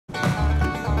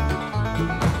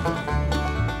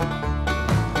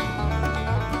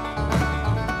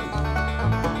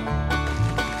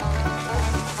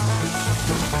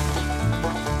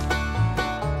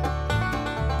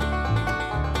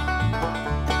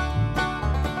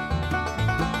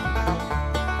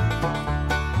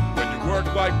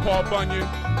like Paul Bunyan,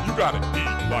 you gotta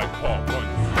eat like Paul Bunyan.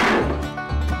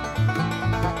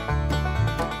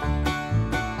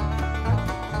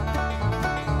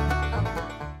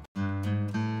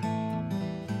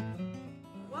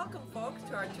 Welcome, folks,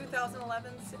 to our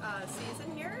 2011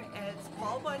 season here. It's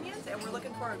Paul Bunyan's, and we're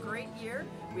looking for a great year.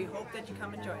 We hope that you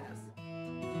come and join us.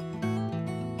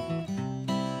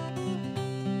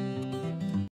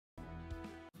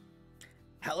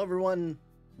 Hello everyone,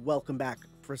 welcome back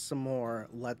for some more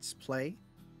Let's Play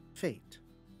Fate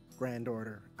Grand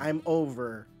Order. I'm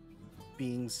over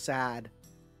being sad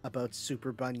about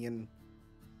Super Bunyan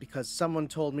because someone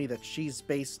told me that she's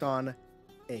based on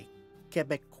a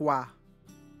Quebecois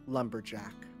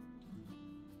lumberjack.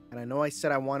 And I know I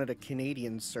said I wanted a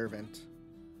Canadian servant.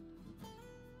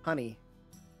 Honey,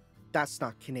 that's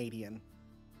not Canadian.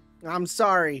 I'm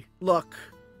sorry, look.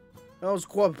 Those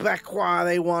Quebecois,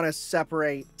 they want to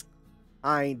separate.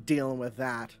 I ain't dealing with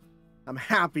that. I'm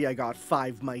happy I got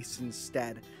 5 mice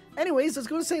instead. Anyways, let's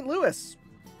go to St. Louis.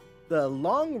 The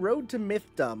long road to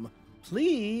Mythdom.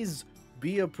 Please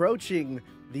be approaching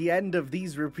the end of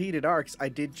these repeated arcs. I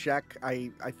did check. I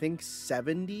think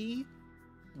 70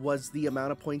 was the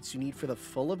amount of points you need for the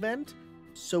full event.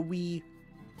 So we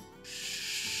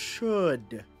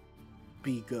should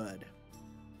be good.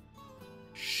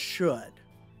 Should.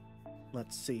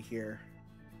 Let's see here.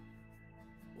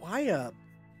 Why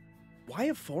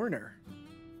a foreigner?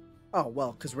 Oh,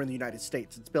 well, because we're in the United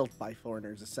States. It's built by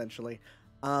foreigners, essentially.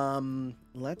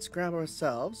 Let's grab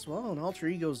ourselves. Well, an alter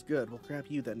ego's good. We'll grab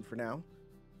you then for now.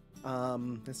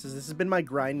 This has been my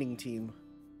grinding team.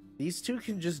 These two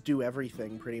can just do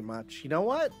everything, pretty much. You know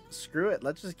what? Screw it.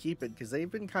 Let's just keep it, because they've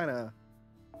been kind of...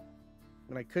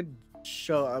 And I could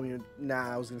show... I mean,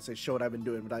 nah, I was going to say show what I've been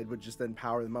doing, but I would just then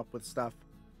power them up with stuff.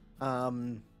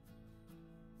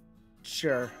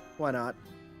 Sure, why not?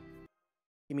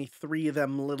 Give me 3 of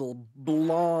them little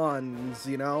blondes,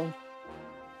 you know?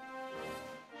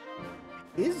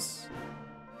 Is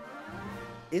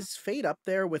Fate up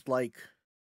there with, like,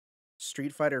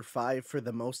 Street Fighter V for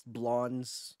the most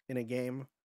blondes in a game?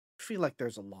 I feel like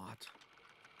there's a lot.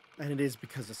 And it is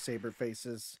because of saber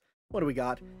faces. What do we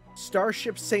got?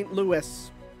 Starship St.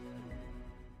 Louis.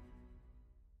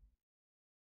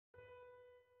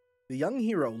 The young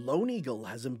hero, Lone Eagle,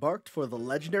 has embarked for the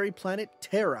legendary planet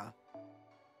Terra.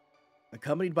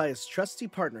 Accompanied by his trusty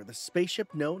partner, the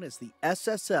spaceship known as the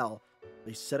SSL,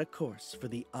 they set a course for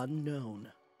the unknown.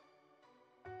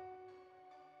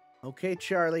 Okay,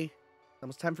 Charlie.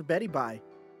 Almost time for Betty Bye.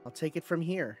 I'll take it from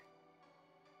here.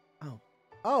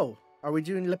 Oh, are we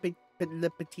doing Le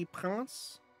Petit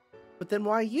Prince? But then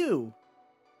why you?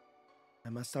 I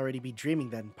must already be dreaming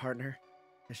then, partner.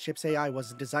 The ship's AI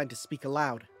wasn't designed to speak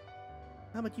aloud.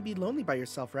 How about you be lonely by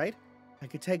yourself, right? I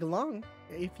could tag along,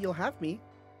 if you'll have me.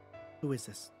 Who is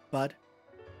this? Bud?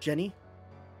 Jenny?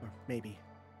 Or maybe.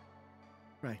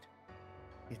 Right.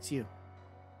 It's you.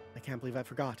 I can't believe I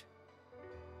forgot.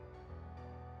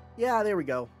 Yeah, there we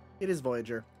go. It is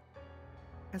Voyager.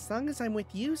 As long as I'm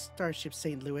with you, Starship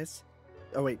St. Louis.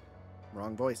 Oh wait,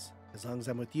 wrong voice. As long as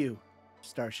I'm with you,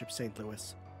 Starship St.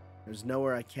 Louis. There's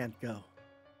nowhere I can't go.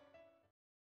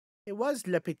 It was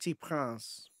Le Petit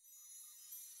Prince.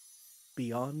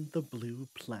 Beyond the Blue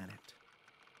Planet.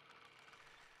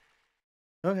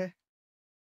 Okay.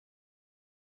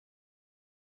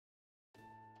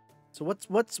 So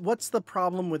what's the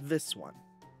problem with this one?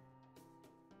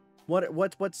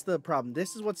 What's the problem?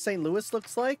 This is what St. Louis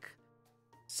looks like?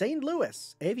 St.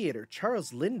 Louis aviator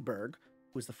Charles Lindbergh,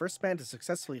 who was the first man to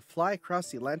successfully fly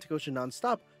across the Atlantic Ocean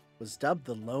nonstop, was dubbed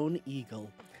the Lone Eagle.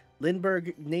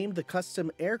 Lindbergh named the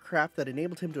custom aircraft that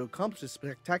enabled him to accomplish this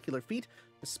spectacular feat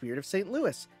the Spirit of St.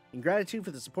 Louis, in gratitude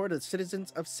for the support of the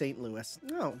citizens of St. Louis.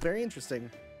 Oh, very interesting.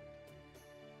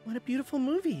 What a beautiful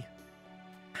movie.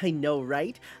 I know,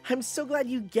 right? I'm so glad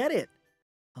you get it.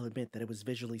 I'll admit that it was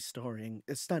visually stunning.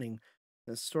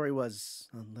 The story was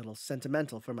a little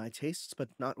sentimental for my tastes, but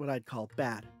not what I'd call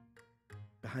bad.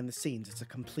 Behind the scenes, it's a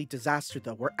complete disaster,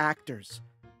 though. We're actors.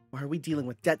 Why are we dealing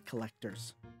with debt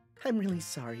collectors? I'm really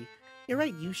sorry. You're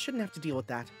right, you shouldn't have to deal with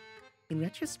that. In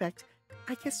retrospect,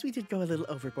 I guess we did go a little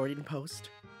overboard in post.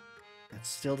 That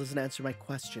still doesn't answer my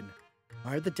question.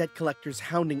 Why are the debt collectors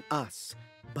hounding us?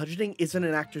 Budgeting isn't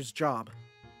an actor's job.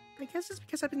 I guess it's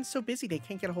because I've been so busy they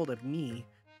can't get a hold of me.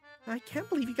 I can't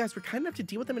believe you guys were kind enough to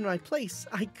deal with them in my place.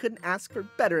 I couldn't ask for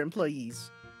better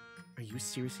employees. Are you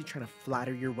seriously trying to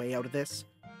flatter your way out of this?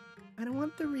 I don't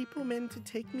want the repo men to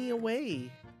take me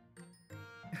away.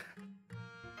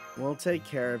 We'll take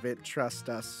care of it, trust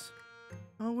us.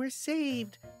 Oh, we're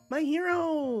saved! My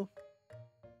hero!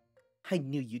 I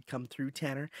knew you'd come through,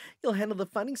 Tanner. You'll handle the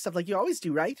funding stuff like you always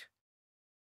do, right?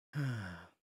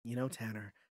 You know,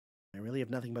 Tanner, I really have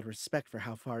nothing but respect for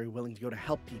how far you're willing to go to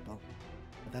help people.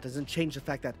 But that doesn't change the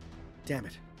fact that, damn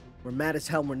it, we're mad as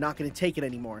hell and we're not going to take it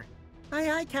anymore. Aye,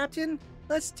 aye, Captain.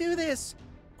 Let's do this.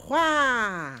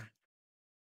 Wah!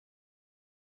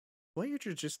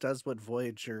 Voyager just does what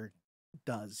Voyager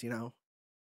does, you know?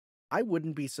 I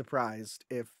wouldn't be surprised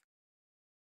if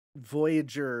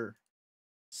Voyager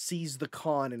sees the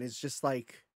con and is just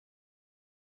like,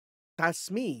 that's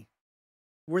me.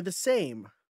 We're the same.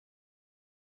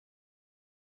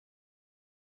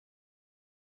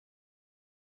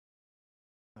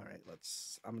 All right,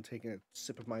 I'm taking a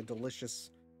sip of my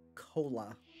delicious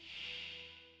cola.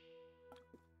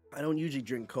 I don't usually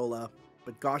drink cola,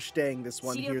 but gosh dang, this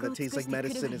one here that tastes like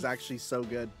medicine is actually so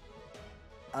good.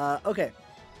 Okay.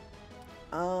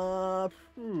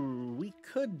 We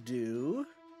could do...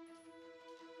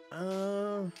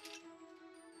 I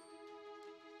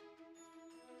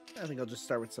think I'll just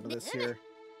start with some of this here.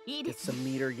 Get some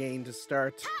meter gain to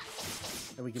start.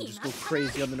 And we can just go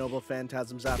crazy on the Noble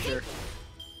Phantasms after.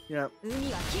 Yeah.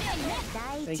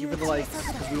 Thank you for the likes,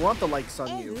 because we want the likes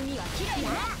on you.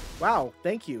 Wow,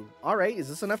 thank you. Alright, is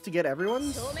this enough to get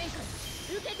everyone's?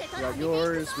 We got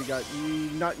yours, we got you,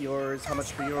 not yours. How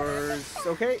much for yours?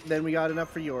 Okay, then we got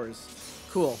enough for yours.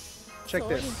 Cool. Check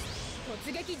this.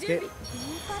 Okay.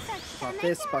 Pop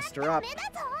this, bust her up.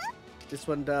 This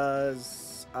one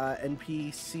does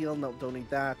NP seal. No, don't need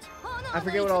that. I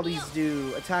forget what all these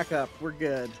do. Attack up, we're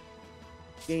good.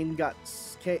 Gain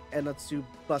guts. Okay, and let's do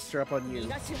Buster up on you.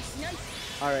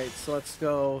 Alright, so let's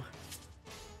go.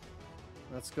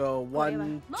 Let's go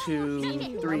 1,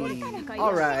 2, 3.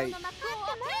 Alright.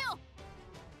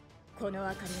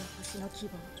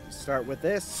 Start with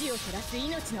this.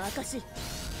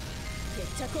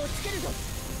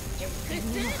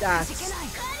 That's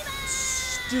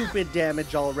stupid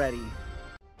damage already.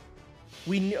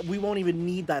 We won't even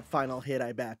need that final hit,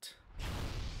 I bet.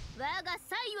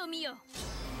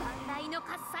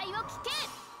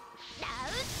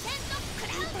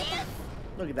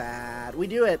 Look at that. We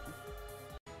do it.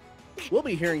 We'll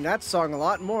be hearing that song a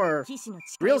lot more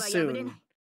real soon.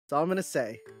 That's all I'm gonna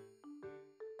say.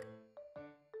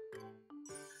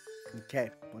 Okay,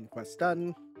 one quest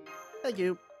done. Thank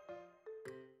you.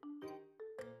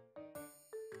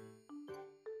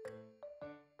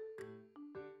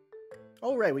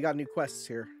 Oh, right, we got new quests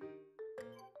here.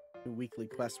 New weekly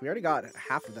quests. We already got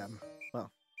half of them.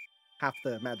 Well, half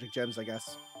the magic gems, I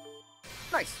guess.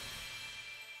 Nice.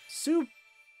 Super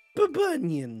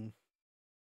Bunyan.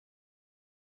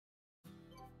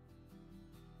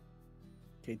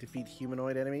 Okay, defeat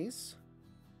humanoid enemies.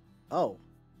 Oh.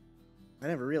 I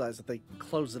never realized that they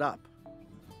close it up.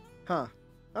 Huh.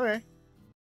 Okay.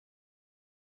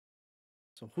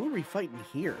 So who are we fighting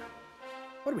here?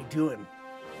 What are we doing?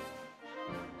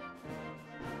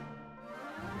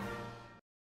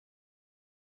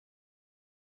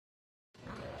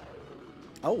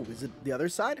 Oh, is it the other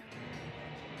side?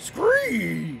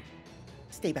 Scream!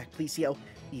 Stay back, Plesio.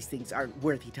 These things aren't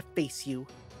worthy to face you.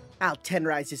 I'll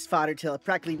tenderize his fodder till it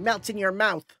practically melts in your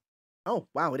mouth. Oh,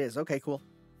 wow, it is. Okay, cool.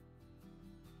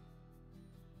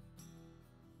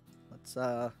 Let's,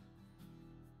 okay,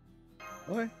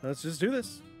 let's just do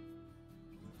this.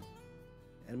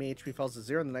 Enemy HP falls to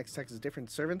 0, and the next attack is a different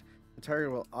servant. The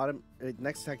target will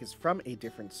next attack is from a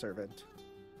different servant.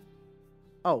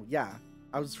 Oh, yeah.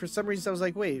 For some reason, I was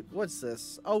like, wait, what's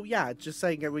this? Oh, yeah, just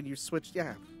saying when you switch,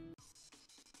 yeah.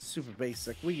 Super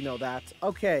basic, we know that.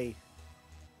 Okay.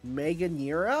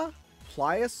 Meganira?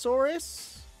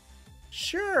 Pliosaurus?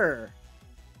 Sure.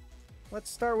 Let's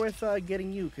start with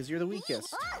getting you, because you're the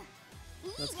weakest.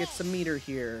 Let's get some meter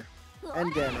here.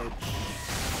 And damage.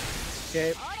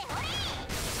 Okay.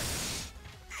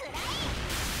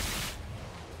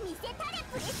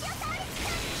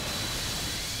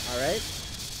 Alright.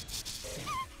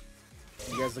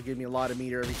 You guys will give me a lot of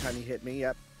meter every time you hit me.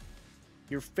 Yep.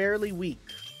 You're fairly weak.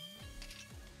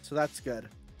 So that's good.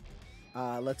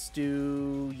 Let's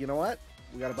do... You know what?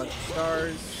 We got a bunch of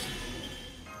stars.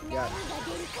 Yeah.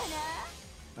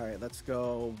 Alright, let's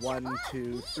go 1,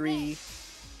 2, 3.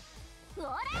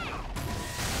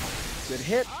 Good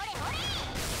hit.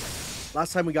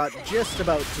 Last time we got just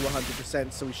about to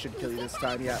 100%, so we should kill you this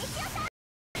time, yeah.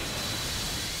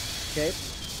 Okay.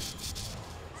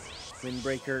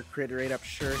 Windbreaker, crit rate up,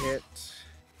 sure hit.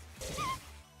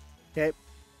 Okay.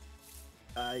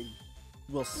 I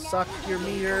will suck your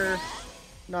meter.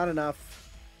 Not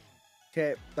enough.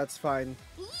 Okay, that's fine.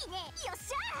 We'll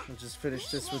just finish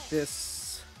this with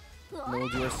this. And then we'll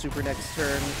do our super next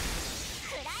turn.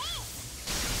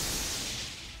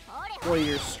 Boy,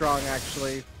 you're strong,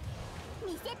 actually.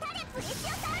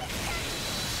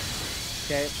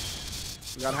 Okay.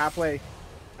 We got halfway.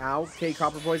 Ow. Okay,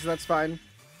 copper poison, that's fine.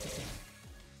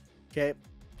 Okay.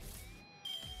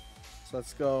 So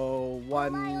let's go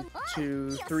 1,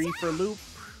 2, 3 for loop.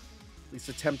 At least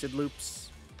attempted loops.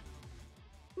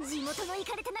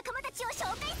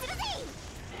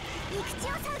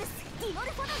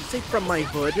 Say from my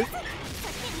hood.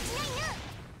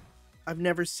 I've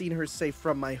never seen her say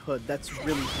from my hood. That's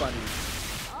really funny.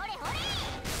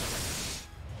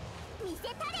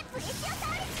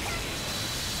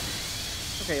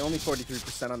 Okay, only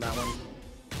 43% on that one.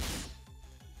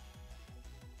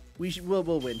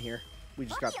 We'll win here. We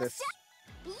just got this.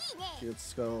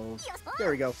 Let's go.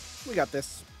 There we go. We got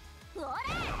this.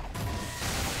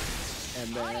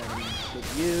 And then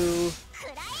with you,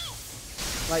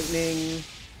 lightning.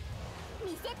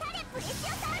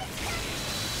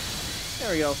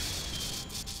 There we go.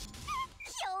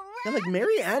 Yeah, like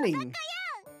Mary Anning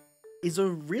is a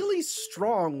really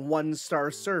strong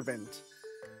 1-star servant.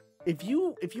 If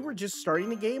you were just starting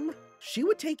the game, she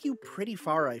would take you pretty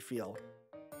far, I feel.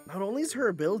 Not only is her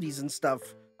abilities and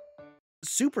stuff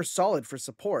super solid for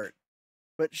support,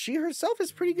 but she herself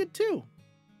is pretty good too.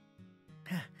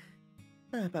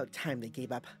 About time they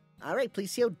gave up. Alright,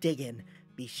 Policio, dig in.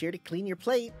 Be sure to clean your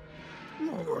plate.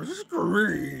 Oh,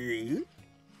 scream.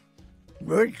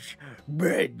 Budge.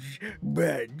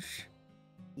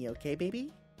 You okay,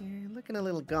 baby? You're looking a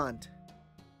little gaunt.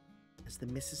 Does the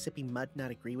Mississippi mud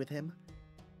not agree with him?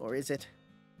 Or is it?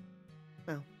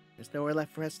 Well, there's nowhere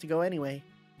left for us to go anyway.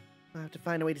 We'll have to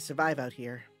find a way to survive out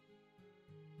here.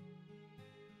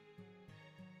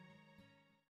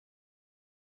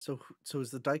 So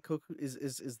is the Daikoku,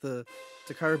 is the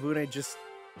Takarabune just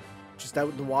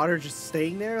out in the water, just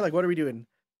staying there? Like, what are we doing?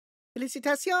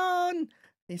 Felicitacion!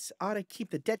 This ought to keep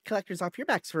the debt collectors off your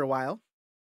backs for a while.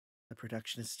 The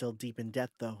production is still deep in debt,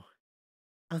 though.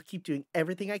 I'll keep doing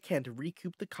everything I can to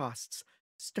recoup the costs,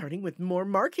 starting with more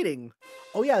marketing.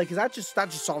 Oh yeah, because that just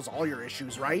solves all your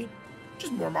issues, right?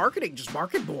 Just more marketing, just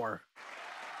market more.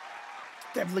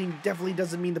 Definitely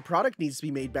doesn't mean the product needs to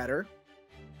be made better.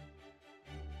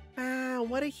 Ah,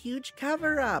 what a huge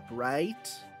cover-up, right?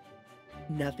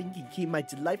 Nothing can keep my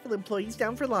delightful employees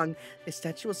down for long. This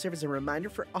statue will serve as a reminder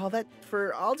for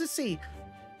all to see.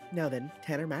 Now then,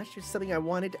 Tanner Mash, there's something I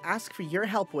wanted to ask for your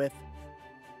help with.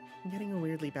 I'm getting a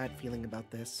weirdly bad feeling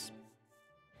about this.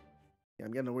 Yeah,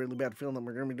 I'm getting a weirdly bad feeling that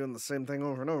we're going to be doing the same thing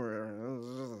over and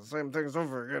over. The same things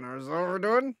over again. Is that what we're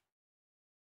doing?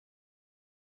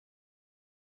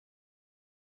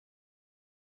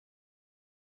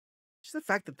 Just the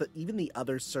fact that even the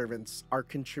other servants are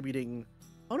contributing...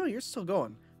 Oh no, you're still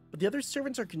going. But the other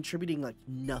servants are contributing, like,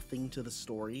 nothing to the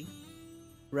story.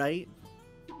 Right?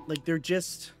 Like, they're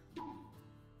just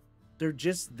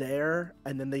there,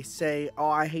 and then they say, oh,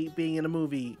 I hate being in a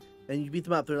movie. And you beat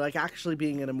them up. They're like, actually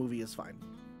being in a movie is fine.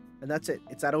 And that's it.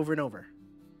 It's that over and over.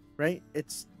 Right?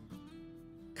 It's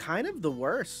kind of the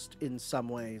worst in some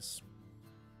ways.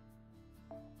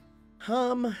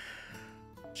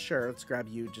 Sure, let's grab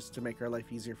you just to make our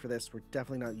life easier for this. We're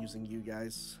definitely not using you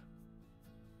guys.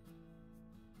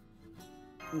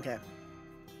 Okay.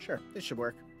 Sure, this should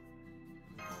work.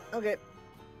 Okay.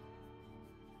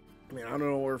 I mean, I don't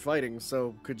know what we're fighting,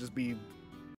 so could just be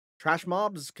trash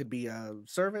mobs, could be a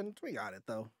servant. We got it,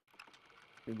 though.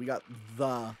 I mean, we got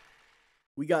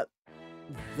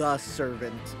the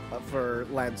servant for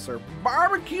Lancer.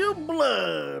 Barbecue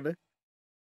Blood!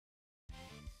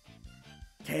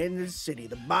 Kansas City,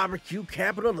 the barbecue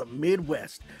capital of the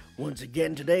Midwest. Once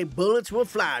again today, bullets will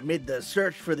fly amid the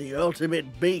search for the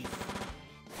ultimate beef.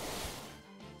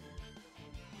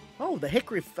 Oh, the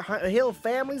Hickory Hill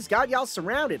family's got y'all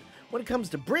surrounded. When it comes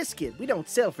to brisket, we don't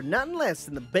sell for nothing less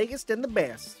than the biggest and the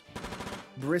best.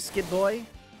 Brisket boy?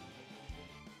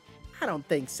 I don't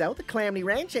think so. The Calamity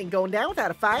Ranch ain't going down without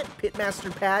a fight,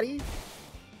 Pitmaster Patty.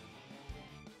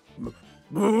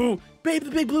 Boo! Babe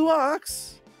the Big Blue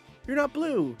Ox! You're not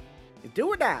blue. Do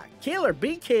or die. Kill or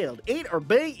be killed. Eat or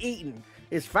be eaten.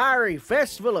 This fiery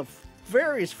festival of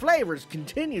various flavors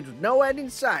continues with no end in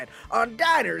sight on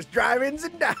diners, drive-ins,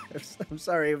 and dives. I'm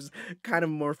sorry, it was kind of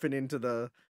morphing into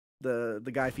the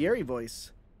Guy Fieri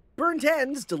voice. Burnt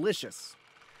ends, delicious.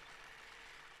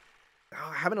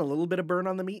 Oh, having a little bit of burn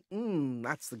on the meat,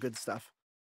 that's the good stuff.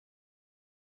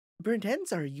 Burnt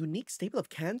ends are a unique staple of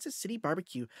Kansas City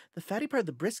barbecue. The fatty part of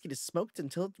the brisket is smoked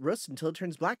until it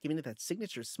turns black, giving it that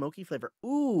signature smoky flavor.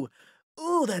 Ooh,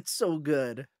 that's so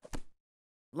good.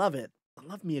 Love it. I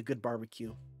love me a good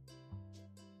barbecue.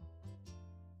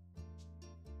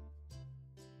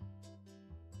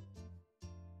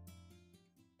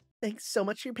 Thanks so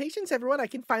much for your patience, everyone. I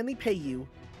can finally pay you.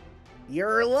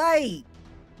 You're late!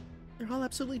 They're all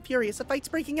absolutely furious. A fight's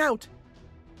breaking out.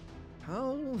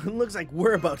 Oh, looks like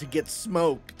we're about to get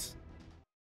smoked.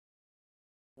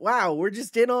 Wow, we're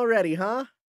just in already, huh?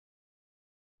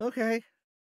 Okay.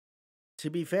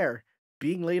 To be fair,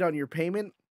 being late on your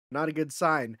payment, not a good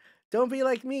sign. Don't be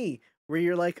like me, where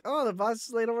you're like, oh, the boss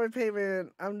is late on my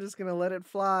payment. I'm just gonna let it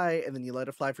fly. And then you let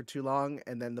it fly for too long,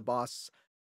 and then the boss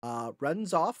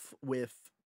runs off with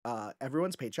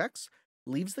everyone's paychecks,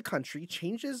 leaves the country,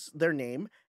 changes their name,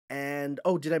 and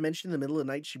oh, did I mention in the middle of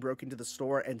the night she broke into the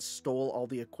store and stole all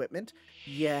the equipment?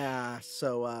 Yeah,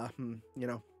 so you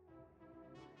know,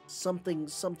 something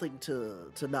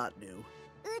to not do.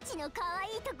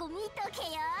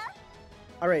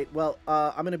 All right, well,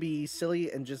 I'm gonna be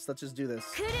silly and let's just do this.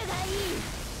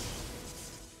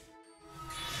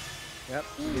 Yep,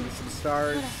 give you some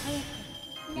stars.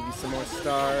 Give you some more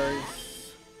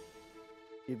stars.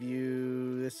 Give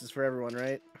you... This is for everyone,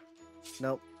 right?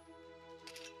 Nope.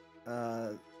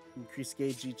 Increase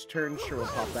gauge each turn. Sure, we'll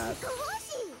pop that.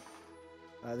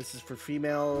 This is for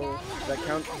female. Does that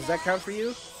count? Does that count for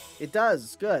you? It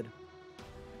does. Good.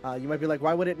 You might be like,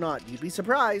 why would it not? You'd be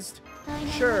surprised.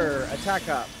 Sure. Attack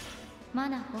up.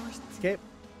 Okay.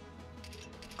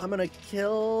 I'm gonna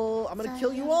kill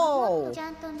you all.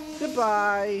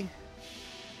 Goodbye.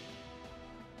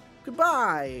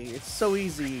 Goodbye. It's so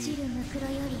easy.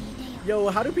 Yo,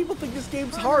 how do people think this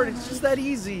game's hard? It's just that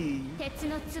easy.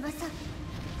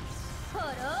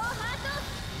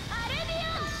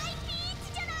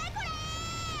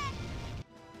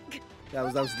 That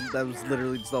was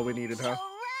literally just all we needed, huh?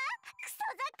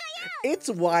 It's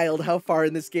wild how far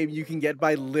in this game you can get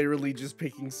by literally just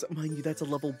picking some. Mind you, that's a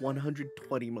level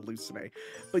 120 Melusine.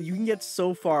 But you can get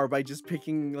so far by just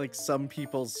picking, like, some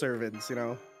people's servants, you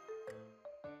know?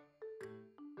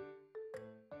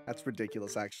 That's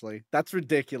ridiculous, actually. That's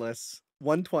ridiculous.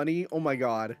 120? Oh my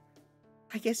god.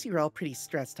 I guess you're all pretty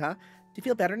stressed, huh? Do you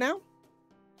feel better now?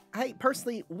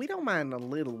 Personally, we don't mind a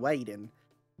little waiting.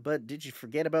 But did you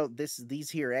forget about these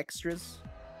here extras?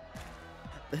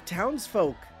 The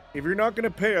townsfolk. If you're not gonna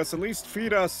pay us, at least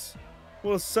feed us.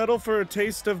 We'll settle for a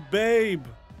taste of babe.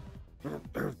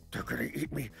 They're gonna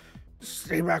eat me.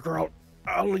 Stay back or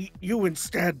I'll eat you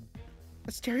instead.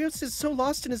 Asterios is so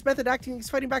lost in his method acting, he's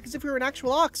fighting back as if we were an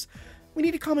actual ox. We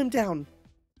need to calm him down.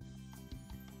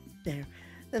 There.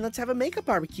 Then let's have a makeup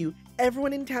barbecue.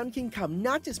 Everyone in town can come,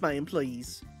 not just my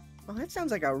employees. Oh, that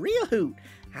sounds like a real hoot.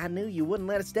 I knew you wouldn't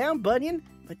let us down, Bunyan,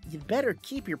 but you'd better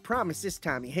keep your promise this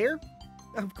time, you hear?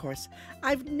 Of course.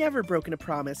 I've never broken a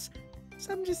promise.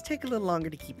 Some just take a little longer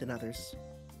to keep than others.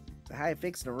 So how you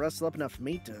fixing to rustle up enough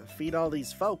meat to feed all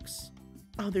these folks?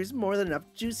 Oh, there's more than enough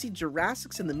juicy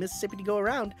Jurassics in the Mississippi to go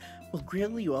around. We'll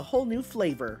grill you a whole new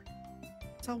flavor.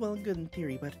 It's all well and good in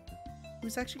theory, but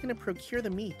who's actually going to procure the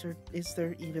meat, or is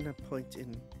there even a point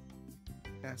in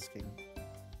asking?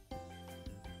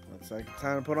 Looks like it's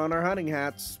time to put on our hunting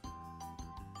hats.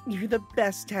 You're the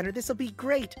best, Tanner. This'll be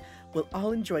great. We'll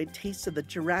all enjoy tastes of the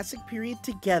Jurassic period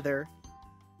together.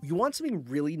 You want something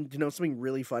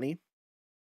really funny?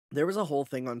 There was a whole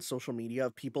thing on social media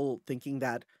of people thinking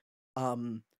that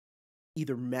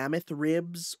either mammoth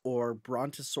ribs or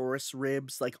brontosaurus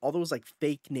ribs, like all those like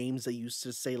fake names they used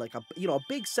to say, like a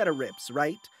big set of ribs,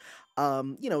 right?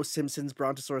 Simpsons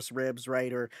brontosaurus ribs,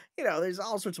 right? Or there's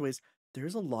all sorts of ways.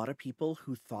 There's a lot of people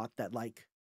who thought that like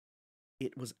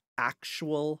it was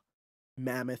actual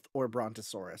mammoth or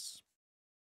brontosaurus.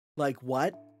 Like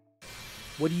what?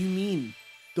 What do you mean?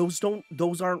 Those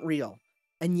aren't real.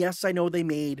 And yes, I know they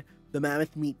made the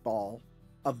mammoth meatball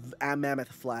of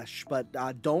mammoth flesh, but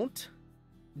don't.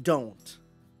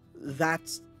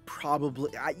 That's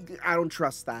probably I don't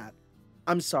trust that.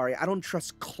 I'm sorry, I don't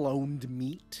trust cloned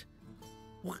meat.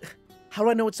 How do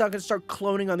I know it's not gonna start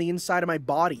cloning on the inside of my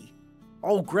body?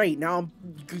 Oh great, now I'm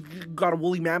got a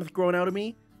woolly mammoth growing out of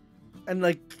me? And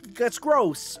like, that's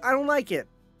gross. I don't like it.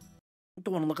 I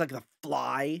don't want to look like a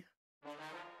fly. I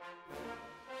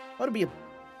want to be an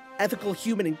ethical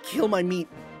human and kill my meat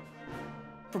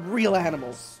from real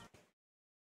animals.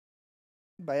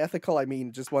 By ethical, I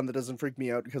mean just one that doesn't freak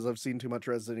me out because I've seen too much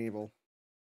Resident Evil.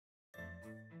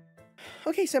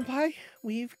 Okay, Senpai,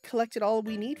 we've collected all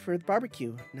we need for the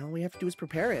barbecue. Now all we have to do is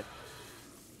prepare it.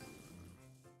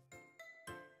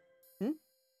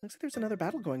 Looks like there's another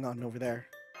battle going on over there.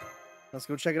 Let's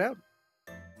go check it out.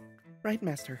 Right,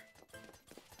 Master.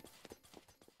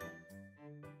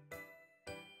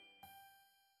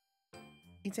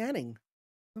 It's Anning.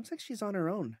 Looks like she's on her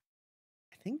own.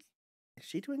 I think... Is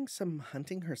she doing some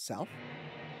hunting herself?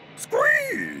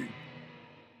 Scream!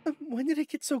 When did it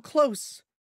get so close?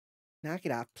 Knock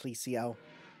it off, Plesio.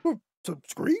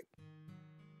 Scream?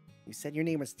 You said your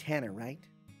name was Tanner, right?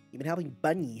 You've been helping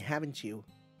Bunny, haven't you?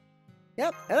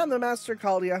 Yep, and I'm the master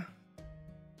called ya.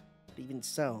 But even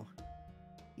so,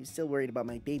 you still worried about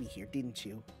my baby here, didn't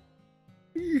you?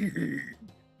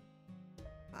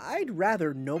 I'd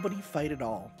rather nobody fight at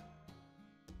all.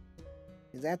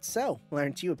 Is that so? Well,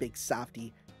 aren't you a big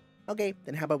softy? Okay,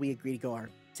 then how about we agree to go our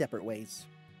separate ways?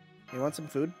 You want some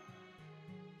food?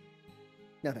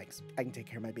 No thanks. I can take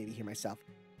care of my baby here myself.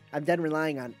 I'm done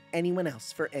relying on anyone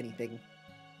else for anything.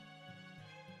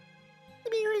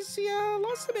 Has he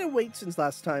lost a bit of weight since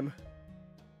last time?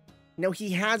 No, he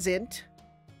hasn't.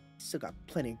 He's still got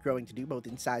plenty of growing to do, both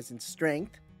in size and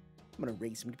strength. I'm gonna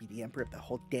raise him to be the emperor of the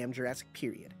whole damn Jurassic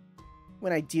period.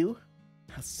 When I do,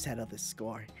 I'll settle this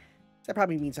score. That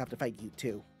probably means I have to fight you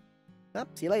too. Well,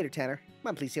 see you later, Tanner. Come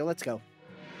on, Felicio, let's go.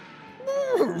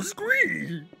 Oh,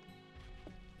 squee!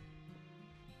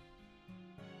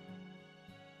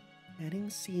 Manning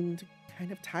seemed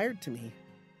kind of tired to me.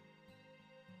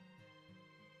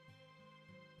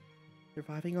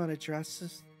 Surviving on a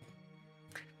dress.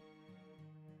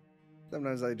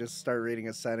 Sometimes I just start reading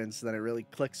a sentence and then it really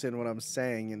clicks in what I'm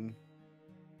saying, and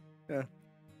yeah.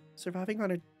 Surviving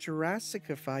on a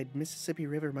Jurassicified Mississippi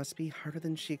River must be harder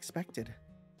than she expected.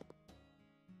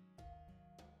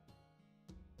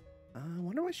 I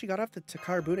wonder why she got off the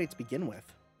Takara Bude to begin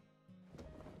with.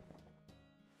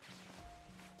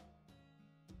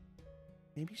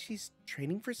 Maybe she's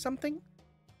training for something?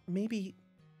 Maybe...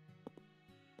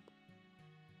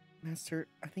 Master,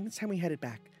 I think it's time we headed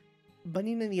back.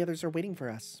 Bunny and the others are waiting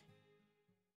for us.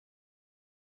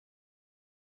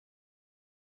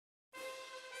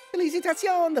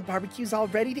 Felicitacion! The barbecue's all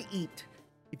ready to eat.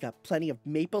 We've got plenty of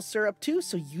maple syrup too,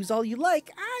 so use all you like.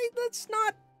 Let's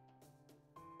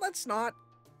not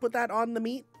put that on the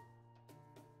meat.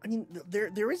 I mean,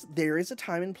 there is a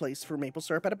time and place for maple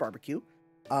syrup at a barbecue.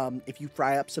 If you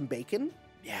fry up some bacon,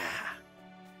 yeah,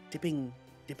 dipping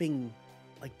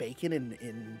like bacon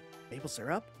in maple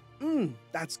syrup,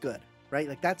 that's good, right?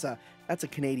 Like that's a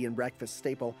Canadian breakfast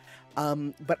staple.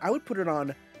 But I would put it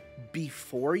on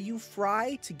before you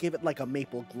fry to give it like a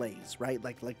maple glaze, right?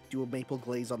 Like do a maple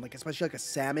glaze on, like, especially like a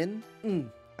salmon.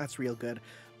 That's real good.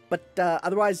 But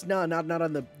otherwise, no, not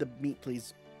on the meat,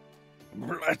 please.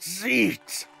 Let's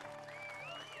eat!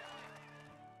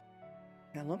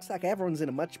 Now, looks like everyone's in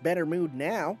a much better mood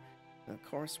now. Of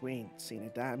course, we ain't seen a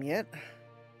dime yet.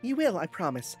 You will, I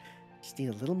promise. Just need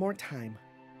a little more time.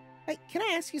 Hey, can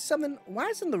I ask you something? Why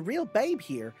isn't the real Babe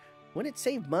here? Wouldn't it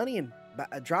save money and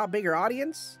draw a bigger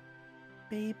audience?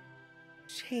 Babe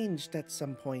changed at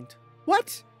some point.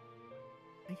 What?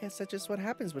 I guess that's just what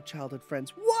happens with childhood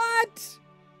friends. What?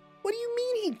 What do you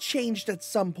mean he changed at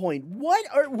some point? What?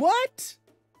 Or what?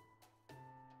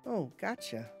 Oh,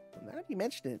 gotcha. Well, now that you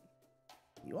mention it,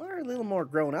 you are a little more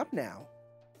grown up now.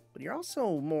 But you're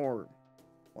also more,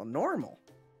 well, normal.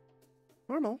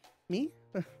 Normal? Me?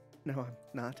 No, I'm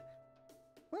not.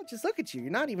 Well, just look at you.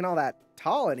 You're not even all that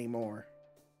tall anymore.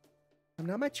 I'm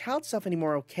not my child self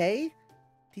anymore, okay?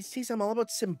 These days I'm all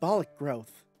about symbolic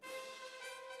growth.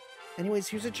 Anyways,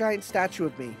 here's a giant statue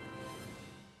of me.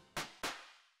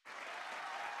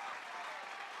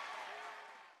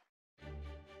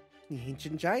 The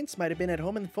ancient giants might have been at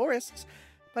home in the forests,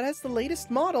 but as the latest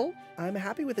model, I'm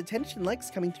happy with attention likes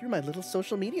coming through my little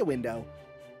social media window.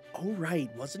 Oh right,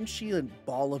 wasn't she a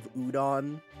ball of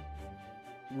udon?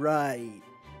 Right.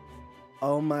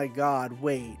 Oh my god,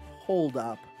 wait, hold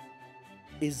up.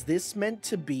 Is this meant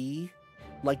to be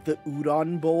like the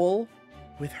udon bowl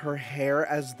with her hair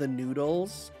as the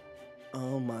noodles?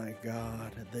 Oh my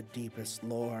god, the deepest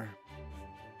lore.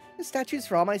 The statue's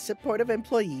for all my supportive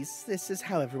employees. This is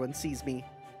how everyone sees me.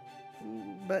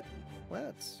 But, well,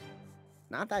 it's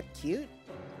not that cute.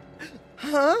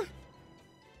 Huh?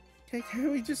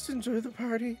 Can't we just enjoy the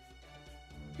party?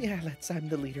 Yeah, I'm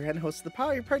the leader and host of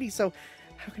the party, so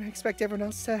how can I expect everyone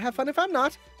else to have fun if I'm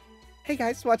not? Hey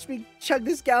guys, watch me chug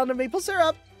this gallon of maple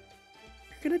syrup.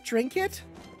 You're gonna drink it?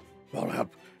 Roll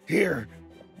up. Here.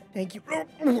 Thank you.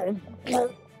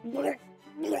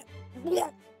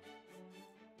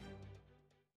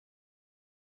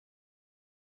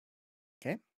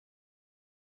 Okay.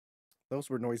 Those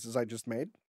were noises I just made.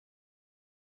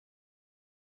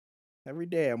 Every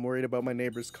day I'm worried about my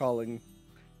neighbors calling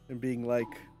and being like,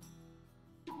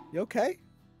 "You okay?"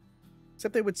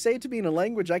 Except they would say it to me in a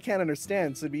language I can't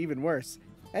understand, so it'd be even worse.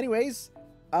 Anyways,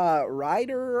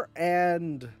 Ryder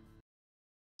and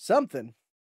something.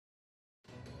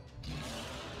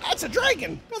 That's a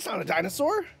dragon! That's not a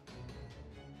dinosaur!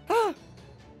 Ah!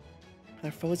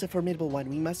 Our foe is a formidable one.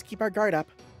 We must keep our guard up.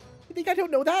 You think I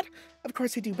don't know that? Of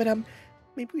course I do, but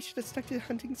maybe we should have stuck to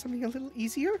hunting something a little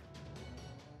easier?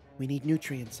 We need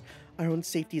nutrients. Our own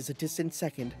safety is a distant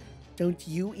second. Don't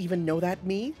you even know that,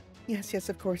 me? Yes, yes,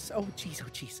 of course. Oh, jeez, oh,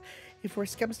 jeez. If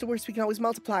worse comes to worse, we can always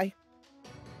multiply.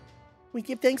 We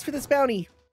give thanks for this bounty.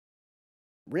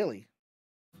 Really?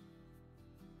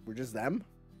 We're just them?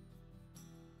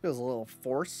 Feels a little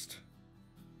forced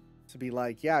to be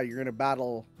like, yeah, you're gonna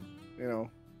battle, you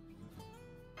know,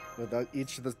 with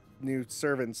each of the new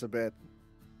servants a bit.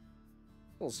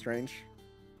 A little strange.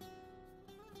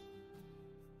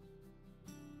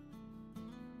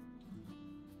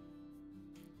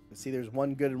 See, there's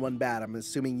one good and one bad. I'm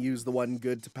assuming use the one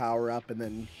good to power up and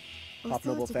then pop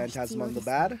Noble Phantasm on the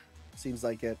bad. Seems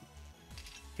like it.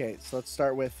 Okay, so let's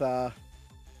start with,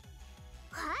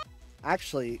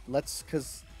 actually, let's,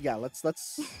 yeah, let's,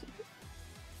 okay,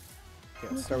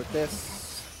 let's start with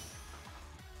this.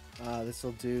 This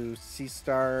will do C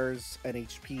stars and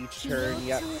HP each turn,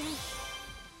 yep.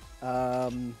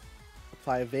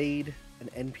 Apply evade, an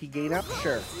NP gain up,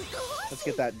 sure. Let's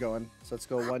get that going. So let's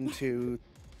go 1, 2,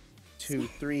 2,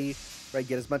 3, right,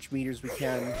 get as much meter as we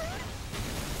can.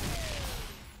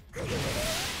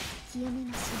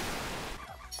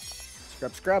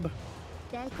 Scrub, scrub.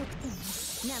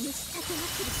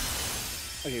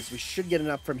 Okay, so we should get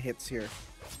enough from hits here.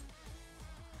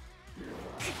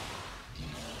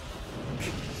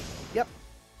 Yep,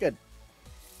 good.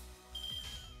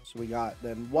 So we got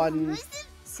then 1,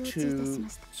 2,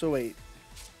 so wait.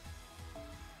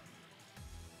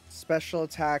 Special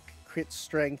attack, crit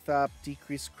strength up,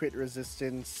 decrease crit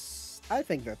resistance. I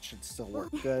think that should still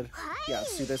work good. Yeah,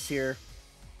 let's do this here.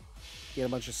 Get a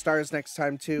bunch of stars next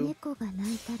time too.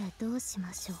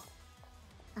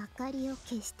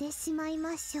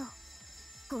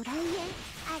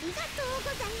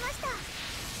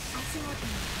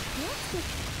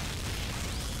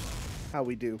 How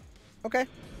we do? Okay.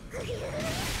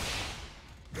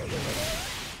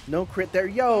 No crit there.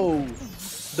 Yo!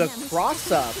 The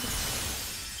cross up.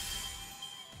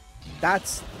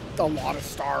 That's a lot of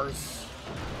stars.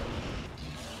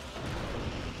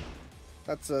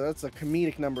 That's a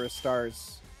comedic number of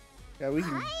stars. Yeah, we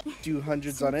can do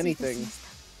hundreds on anything.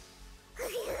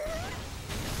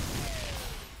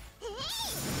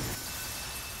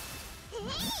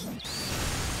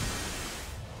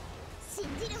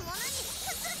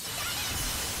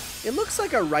 It looks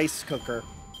like a rice cooker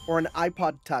or an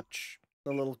iPod Touch.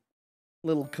 The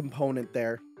little component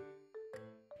there.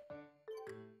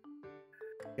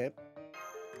 Okay.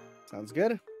 Sounds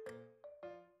good.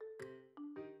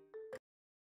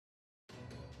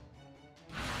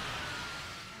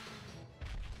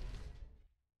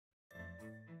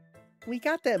 We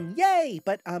got them! Yay!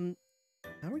 But, how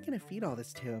are we gonna feed all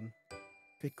this to him?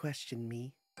 Good question,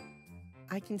 me.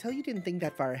 I can tell you didn't think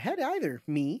that far ahead either,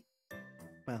 me.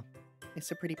 Well,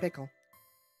 it's a pretty pickle.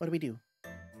 What do we do?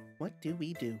 What do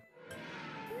we do?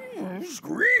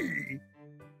 Scree!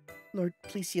 Lord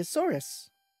Plesiosaurus.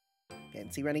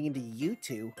 Fancy running into you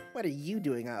two. What are you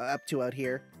doing up to out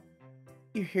here?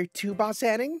 You're here too, Boss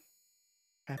Anning?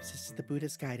 Perhaps this is the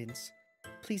Buddha's guidance.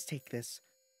 Please take this.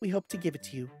 We hope to give it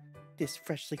to you. This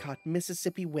freshly caught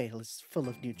Mississippi whale is full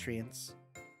of nutrients.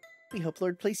 We hope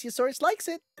Lord Plesiosaurus likes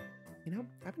it. You know,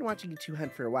 I've been watching you two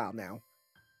hunt for a while now.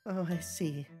 Oh, I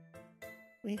see.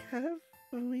 We'd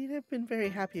have been very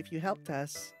happy if you helped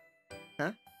us.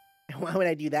 Huh? Why would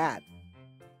I do that?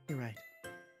 You're right.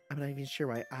 I'm not even sure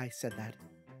why I said that.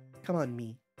 Come on,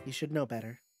 me. You should know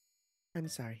better. I'm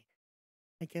sorry.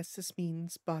 I guess this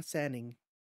means Boss Anning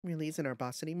really isn't our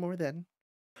boss anymore then.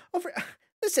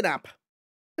 Listen up!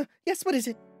 Yes, what is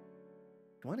it?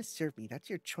 If you want to serve me, that's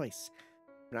your choice.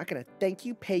 I'm not gonna thank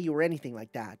you, pay you, or anything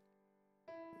like that.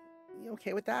 You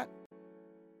okay with that?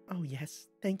 Oh, yes.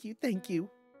 Thank you, thank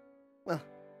you. Well,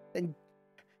 then,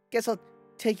 guess I'll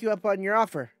take you up on your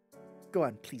offer. Go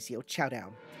on, Plesio, chow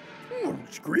down.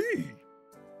 Scree!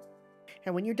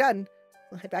 And when you're done,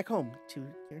 we'll head back home to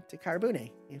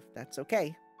Karabune, if that's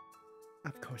okay.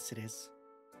 Of course it is.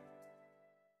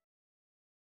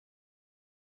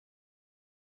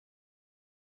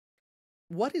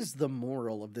 What is the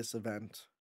moral of this event?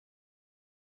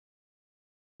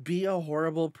 Be a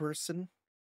horrible person?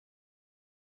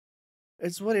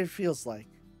 It's what it feels like.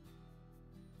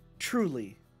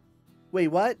 Truly. Wait,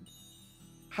 what?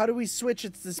 How do we switch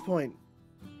at this point?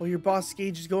 Well, your boss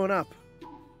gauge is going up.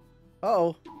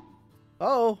 Uh-oh.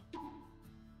 Uh-oh.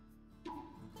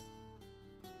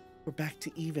 We're back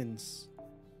to evens.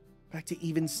 Back to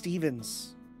even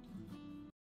Stevens.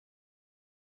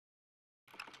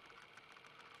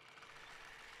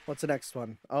 What's the next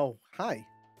one? Oh, hi.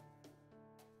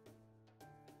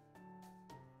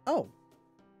 Oh.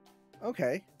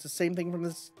 Okay. It's the same thing from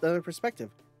this other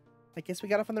perspective. I guess we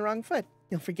got off on the wrong foot.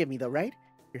 You'll forgive me though, right?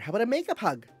 Here, how about a makeup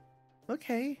hug?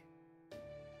 Okay.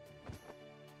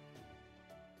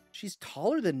 She's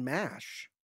taller than MASH.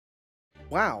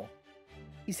 Wow.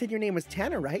 You said your name was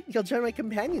Tanner, right? You'll join my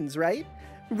companions, right?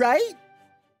 Right?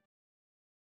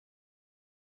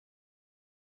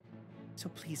 So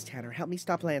please, Tanner, help me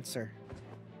stop Lancer.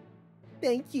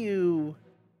 Thank you.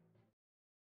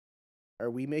 Are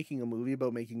we making a movie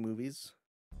about making movies?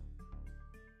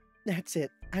 That's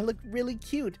it. I look really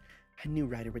cute. I knew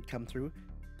Ryder would come through.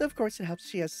 Though of course it helps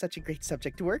she has such a great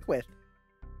subject to work with.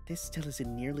 This still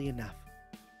isn't nearly enough.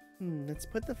 Let's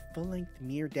put the full-length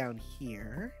mirror down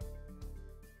here.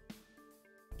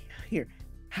 Here,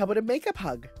 how about a makeup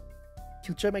hug?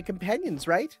 You'll join my companions,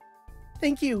 right?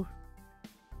 Thank you.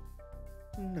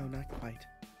 No, not quite.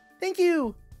 Thank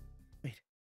you! Wait,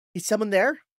 is someone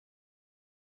there?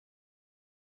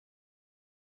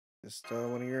 Just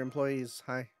one of your employees.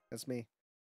 Hi, that's me.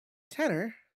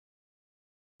 Tanner?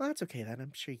 Well, that's okay then.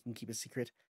 I'm sure you can keep a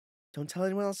secret. Don't tell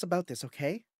anyone else about this,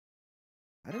 okay?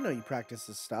 I didn't know you practiced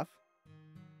this stuff.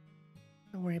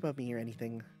 Don't worry about me or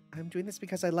anything. I'm doing this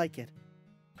because I like it.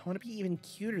 I want to be even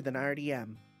cuter than I already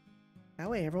am. That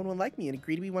way everyone will like me and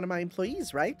agree to be one of my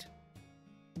employees, right?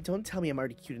 Don't tell me I'm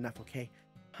already cute enough, okay?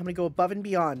 I'm gonna go above and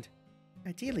beyond.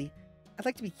 Ideally, I'd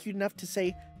like to be cute enough to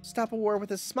say, stop a war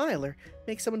with a smile, or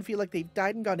make someone feel like they've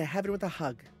died and gone to heaven with a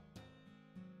hug.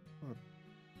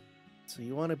 So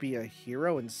you want to be a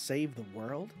hero and save the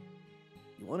world?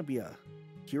 You want to be a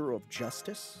hero of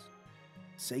justice?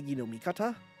 Seigi no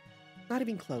Mikata? Not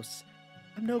even close.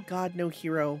 I'm no god, no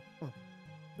hero.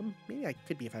 Well, maybe I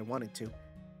could be if I wanted to.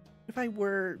 If I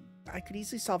were, I could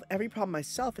easily solve every problem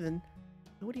myself, and then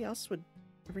nobody else would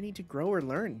ever need to grow or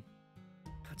learn.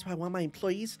 That's why I want my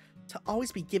employees to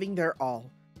always be giving their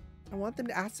all. I want them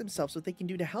to ask themselves what they can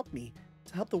do to help me,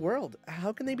 to help the world.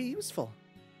 How can they be useful?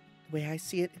 The way I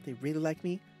see it, if they really like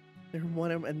me, they're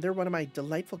one of my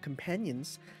delightful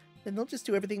companions, then they'll just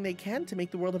do everything they can to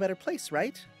make the world a better place,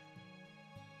 right?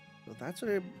 So that's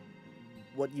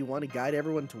what you want to guide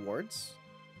everyone towards?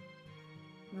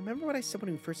 Remember what I said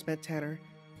when we first met, Tanner?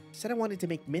 I said I wanted to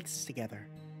make myths together.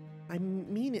 I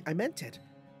meant it.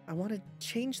 I want to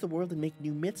change the world and make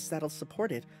new myths that'll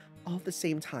support it all at the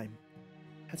same time.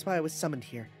 That's why I was summoned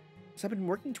here, because I've been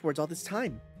working towards all this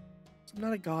time. So I'm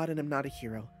not a god and I'm not a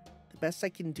hero. The best I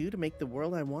can do to make the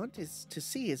world I want is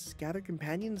gather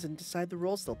companions and decide the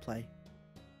roles they'll play.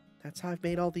 That's how I've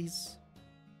made all these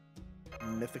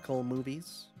mythical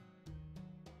movies.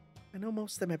 I know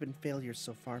most of them have been failures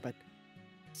so far, but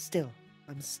still,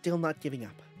 I'm still not giving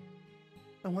up.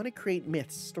 I want to create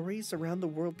myths, stories around the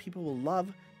world people will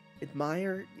love,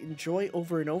 admire, enjoy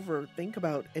over and over, think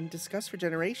about, and discuss for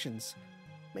generations.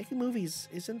 Making movies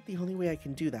isn't the only way I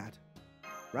can do that.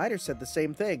 Ryder said the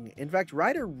same thing. In fact,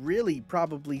 Ryder really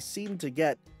probably seemed to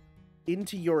get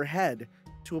into your head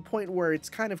to a point where it's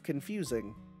kind of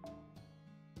confusing.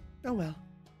 Oh well,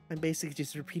 I'm basically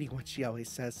just repeating what she always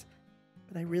says.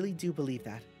 But I really do believe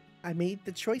that. I made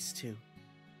the choice to. And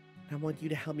I want you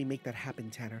to help me make that happen,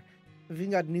 Tanner. I've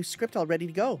even got a new script all ready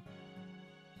to go.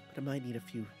 But I might need a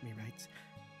few rewrites,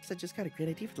 because I just got a great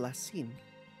idea for the last scene.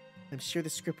 I'm sure the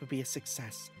script will be a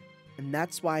success. And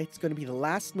that's why it's going to be the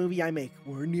last movie I make.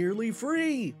 We're nearly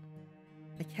free!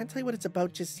 I can't tell you what it's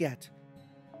about just yet.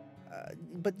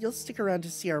 But you'll stick around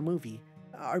to see our movie.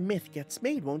 Our myth gets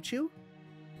made, won't you?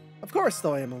 Of course,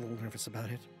 though I am a little nervous about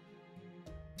it.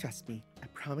 Trust me, I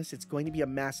promise it's going to be a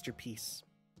masterpiece.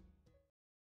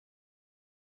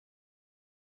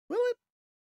 Will it?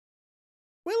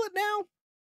 Will it now?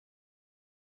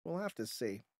 We'll have to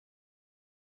see.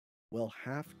 We'll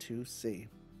have to see.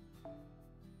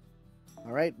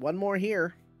 All right, one more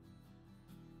here.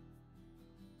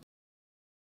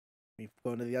 We've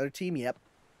gone to the other team, yep.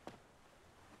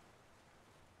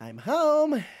 I'm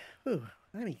home. Whew,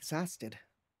 I'm exhausted.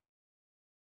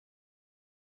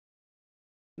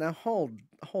 Now hold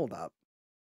up.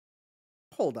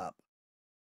 Hold up.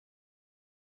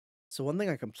 So one thing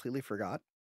I completely forgot.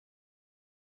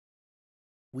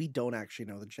 We don't actually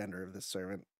know the gender of this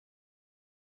servant.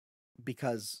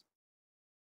 Because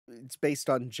it's based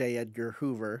on J. Edgar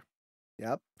Hoover.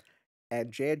 Yep.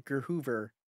 And J. Edgar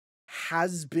Hoover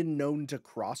has been known to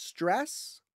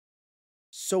cross-dress.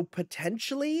 So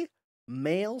potentially,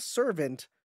 male servant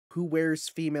who wears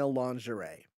female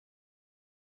lingerie.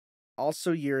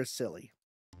 Also, you're silly.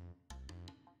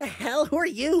 The hell, who are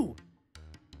you?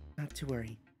 Not to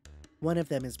worry. One of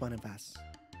them is one of us.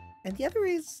 And the other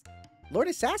is Lord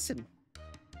Assassin.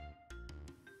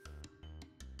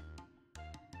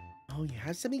 Oh, you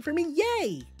have something for me?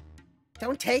 Yay!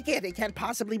 Don't take it. It can't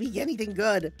possibly be anything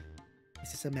good.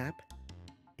 Is this a map?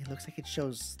 It looks like it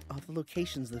shows all the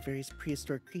locations of the various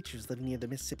prehistoric creatures living near the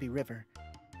Mississippi River.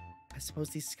 I suppose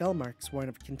these skull marks warn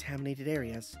of contaminated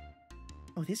areas.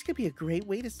 Oh, this could be a great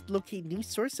way to locate new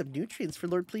source of nutrients for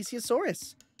Lord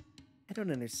Plesiosaurus. I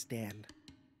don't understand.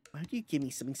 Why do you give me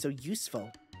something so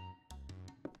useful?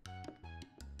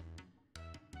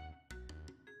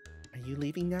 Are you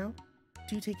leaving now?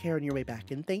 Do take care on your way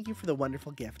back, and thank you for the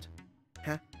wonderful gift.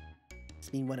 Huh?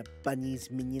 Does mean one of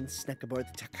Bunny's minions snuck aboard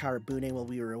the Takarabune while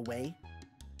we were away?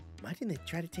 Why didn't they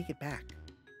try to take it back?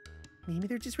 Maybe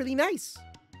they're just really nice.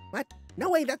 What?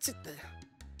 No way, that's it.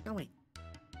 No, wait.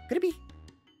 Could it be?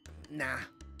 Nah.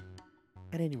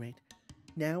 At any rate,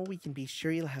 now we can be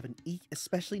sure you'll have an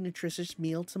especially nutritious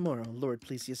meal tomorrow, Lord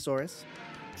Plesiosaurus.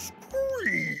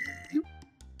 Scream!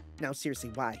 Now,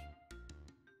 seriously, why?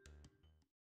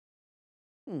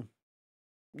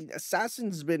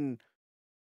 Assassin's been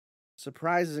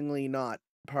surprisingly not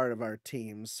part of our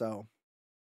team, so...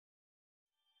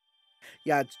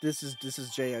 Yeah, this is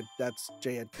J. That's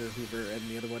J. Edgar Hoover, and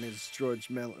the other one is George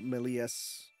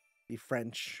Méliès, the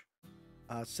French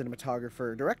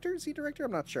cinematographer. Director? Is he director?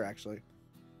 I'm not sure, actually.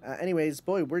 Anyways,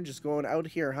 boy, we're just going out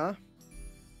here, huh?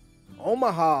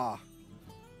 Omaha!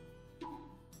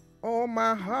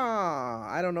 Omaha!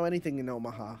 I don't know anything in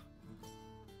Omaha.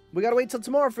 We gotta wait till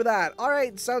tomorrow for that.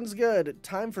 Alright, sounds good.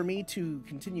 Time for me to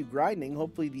continue grinding.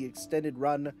 Hopefully the extended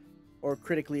run or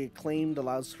critically acclaimed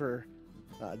allows for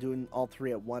doing all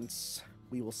three at once.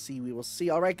 We will see, we will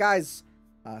see. Alright, guys.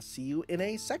 See you in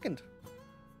a second.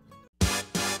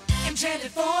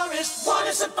 Enchanted forest,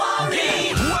 water safari,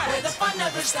 where the fun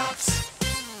never stops.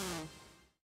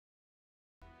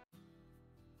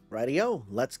 Rightio,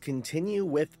 let's continue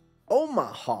with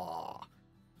Omaha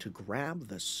to grab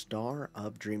the Star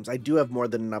of Dreams. I do have more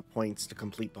than enough points to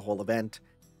complete the whole event,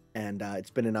 and it's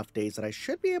been enough days that I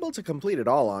should be able to complete it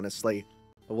all, honestly.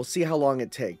 But we'll see how long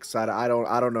it takes. I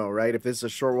don't know, right? If this is a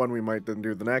short one, we might then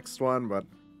do the next one, but...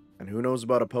 And who knows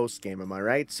about a post-game, am I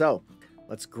right? So,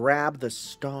 let's grab the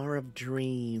Star of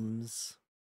Dreams.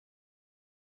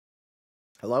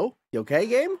 Hello? You okay,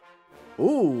 game?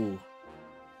 Ooh.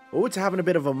 Ooh, it's having a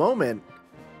bit of a moment.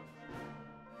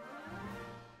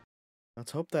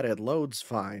 Let's hope that it loads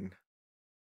fine.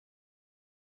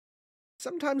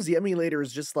 Sometimes the emulator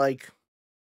is just like,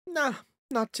 nah,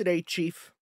 not today,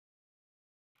 Chief.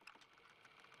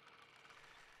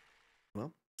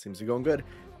 Well, seems to be going good.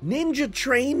 Ninja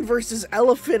Train versus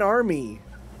Elephant Army.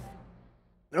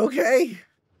 Okay.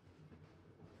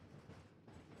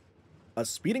 A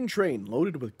speeding train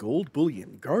loaded with gold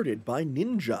bullion, guarded by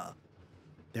ninja.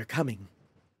 They're coming.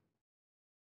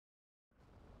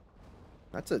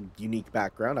 That's a unique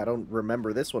background. I don't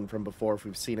remember this one from before if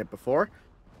we've seen it before.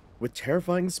 With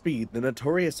terrifying speed, the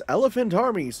notorious Elephant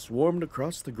Army swarmed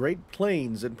across the Great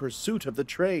Plains in pursuit of the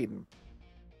train.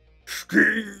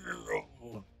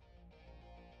 Steal!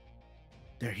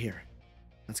 They're here.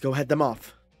 Let's go head them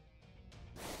off.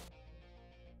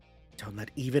 Don't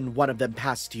let even one of them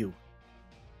past you.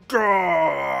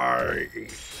 Die!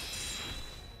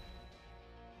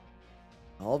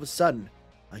 All of a sudden,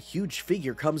 a huge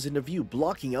figure comes into view,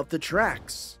 blocking out the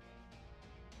tracks.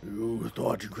 You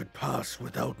thought you could pass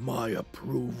without my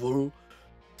approval?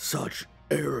 Such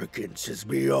arrogance is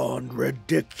beyond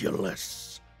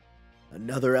ridiculous.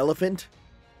 Another elephant?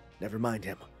 Never mind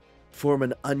him. Form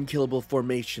an unkillable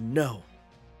formation. No.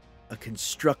 A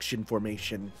construction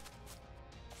formation.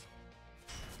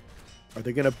 Are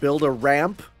they gonna build a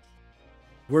ramp?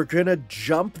 We're gonna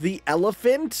jump the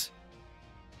elephant?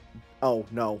 Oh,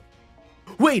 no.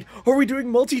 Wait, are we doing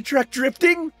multi-track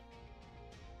drifting?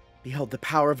 Behold the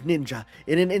power of ninja.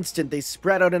 In an instant, they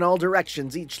spread out in all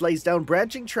directions. Each lays down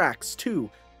branching tracks. 2,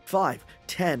 5,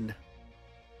 10.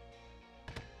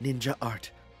 Ninja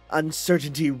art.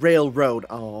 Uncertainty railroad.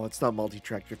 Oh, it's not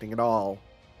multi-track drifting at all.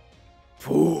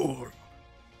 Fool!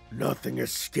 Nothing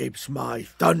escapes my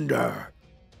thunder.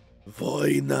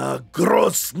 Wojna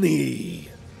Grosny!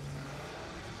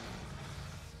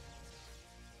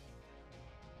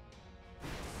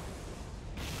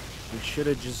 We should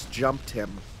have just jumped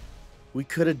him. We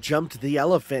could have jumped the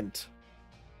elephant.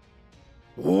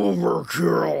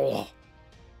 Overkill!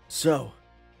 So,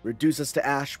 reduce us to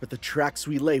ash, but the tracks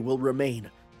we lay will remain.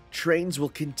 Trains will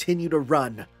continue to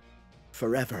run.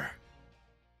 Forever.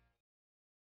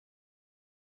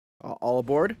 All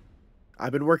aboard?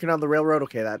 I've been working on the railroad.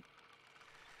 Okay, that...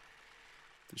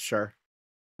 Sure.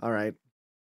 Alright.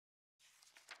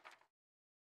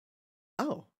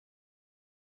 Oh.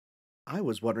 I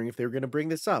was wondering if they were going to bring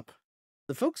this up.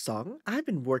 The folk song, I've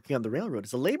been working on the railroad,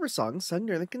 is a labor song sung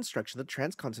during the construction of the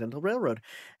Transcontinental Railroad,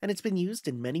 and it's been used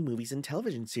in many movies and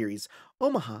television series.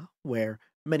 Omaha, where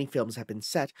Many films have been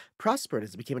set, prospered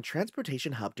as it became a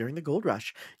transportation hub during the Gold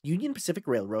Rush. Union Pacific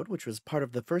Railroad, which was part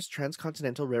of the first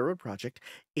transcontinental railroad project,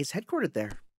 is headquartered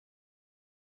there.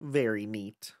 Very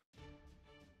neat.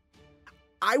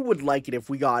 I would like it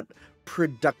if we got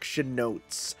production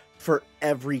notes for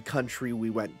every country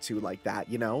we went to like that,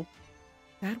 you know?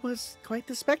 That was quite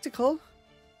the spectacle.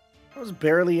 That was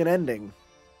barely an ending.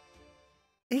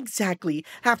 Exactly.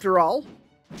 After all...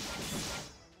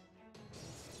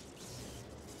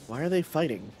 Why are they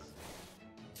fighting?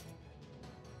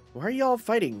 Why are y'all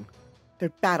fighting? Their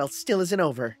battle still isn't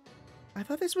over. I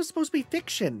thought this was supposed to be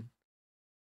fiction.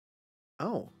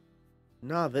 Oh.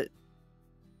 No,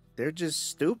 they're just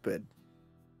stupid.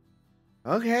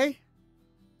 Okay.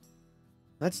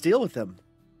 Let's deal with them.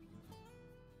 Do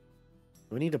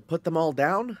we need to put them all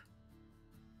down?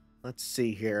 Let's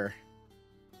see here.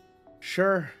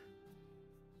 Sure.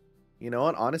 You know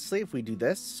what? Honestly, if we do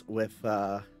this with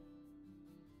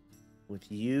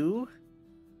you...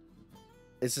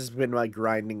 This has been my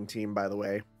grinding team, by the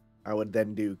way. I would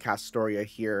then do Castoria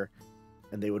here,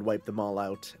 and they would wipe them all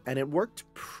out. And it worked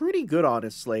pretty good,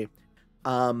 honestly.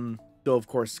 Though, of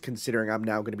course, considering I'm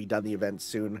now going to be done the event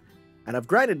soon. And I've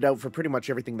grinded it out for pretty much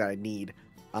everything that I need.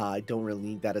 I don't really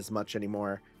need that as much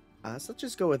anymore. So let's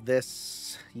just go with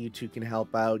this. You two can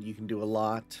help out. You can do a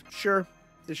lot. Sure,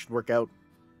 this should work out.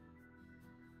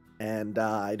 And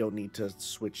I don't need to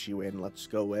switch you in. Let's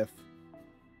go with...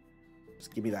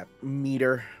 Just give me that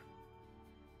meter.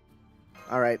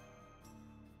 Alright.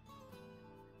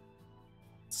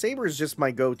 Saber's just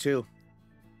my go-to.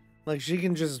 Like, she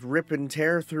can just rip and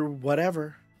tear through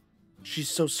whatever. She's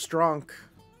so strong.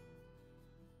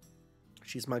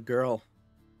 She's my girl.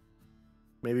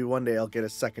 Maybe one day I'll get a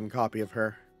second copy of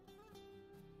her.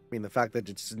 I mean, the fact that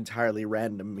it's entirely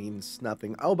random means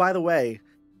nothing. Oh, by the way,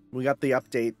 we got the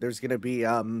update. There's gonna be,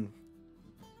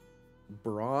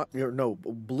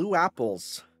 blue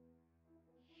apples.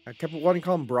 I kept wanting to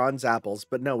call them bronze apples,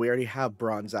 but no, we already have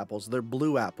bronze apples. They're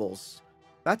blue apples.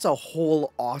 That's a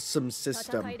whole awesome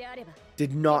system.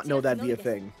 Did not know that'd be a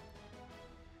thing.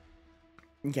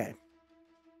 Okay.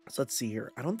 So let's see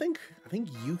here. I think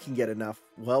you can get enough.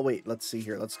 Well, wait, let's see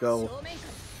here. Let's go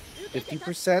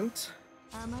 50%.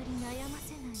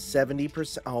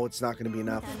 70%. Oh, it's not going to be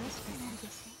enough.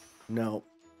 No.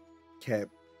 Okay.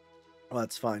 Well,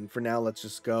 that's fine. For now, let's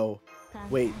just go.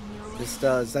 Wait,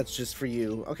 that's just for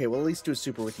you. Okay, we'll at least do a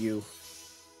super with you.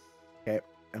 Okay,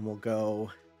 and we'll go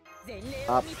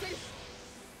up.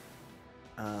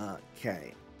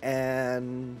 Okay,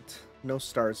 and no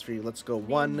stars for you. Let's go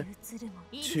 1,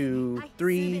 2,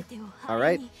 3. All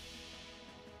right.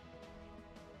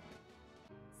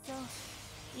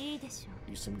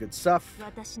 Do some good stuff.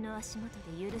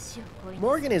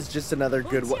 Morgan is just another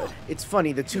good one. It's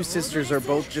funny, the two sisters are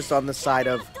both just on the side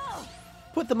of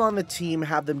put them on the team,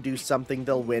 have them do something,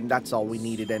 they'll win. That's all we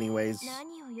needed anyways.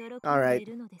 Alright.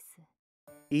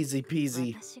 Easy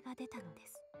peasy.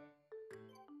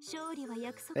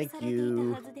 Thank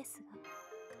you.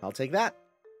 I'll take that.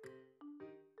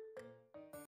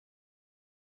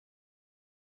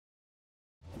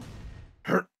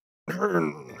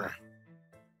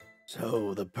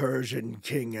 So the Persian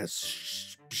king has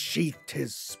sheathed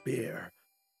his spear.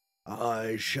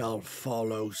 I shall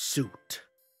follow suit.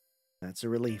 That's a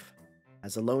relief.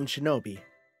 As a lone shinobi,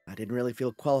 I didn't really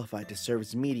feel qualified to serve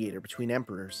as mediator between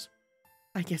emperors.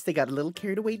 I guess they got a little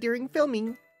carried away during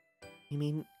filming. You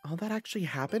mean, all that actually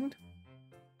happened?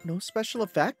 No special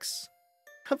effects?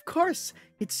 Of course!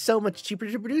 It's so much cheaper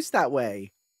to produce that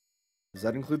way! Does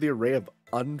that include the array of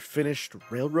unfinished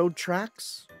railroad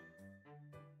tracks?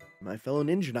 My fellow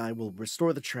ninja and I will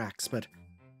restore the tracks, but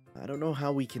I don't know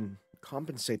how we can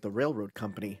compensate the railroad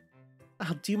company.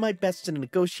 I'll do my best to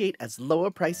negotiate as low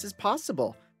a price as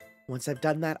possible. Once I've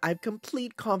done that, I have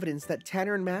complete confidence that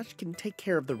Tanner and Mash can take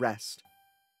care of the rest.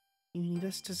 You need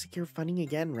us to secure funding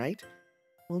again, right?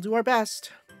 We'll do our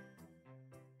best.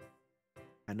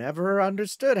 I never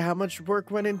understood how much work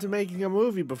went into making a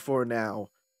movie before now.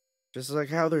 Just like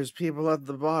how there's people at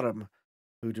the bottom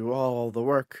who do all the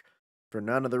work for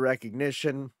none of the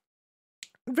recognition,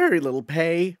 very little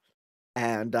pay,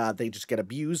 and they just get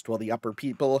abused while the upper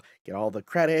people get all the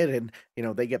credit and, you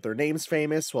know, they get their names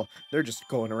famous. Well, they're just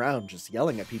going around just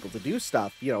yelling at people to do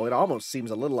stuff. You know, it almost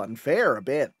seems a little unfair a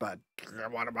bit, but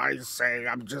What am I saying?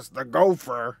 I'm just the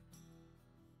gopher.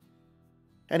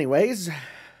 anyways,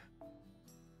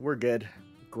 we're good.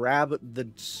 Grab the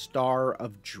Star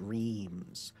of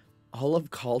Dreams. All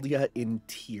of Caldia in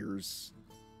tears.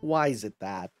 Why is it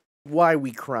that? Why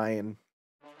we crying?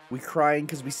 We crying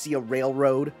because we see a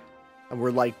railroad and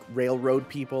we're like railroad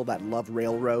people that love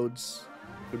railroads?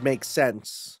 It makes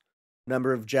sense.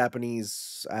 Number of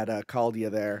Japanese at Caldia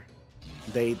there.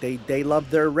 They love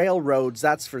their railroads,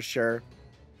 that's for sure.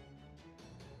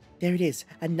 There it is,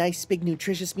 a nice big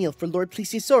nutritious meal for Lord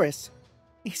Plesiosaurus.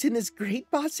 Isn't this great,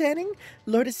 Boss Anning?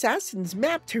 Lord Assassin's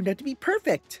map turned out to be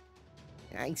perfect.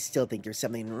 I still think there's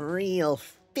something real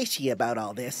fishy about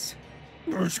all this.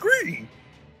 Scree!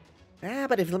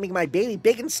 But if it'll make my baby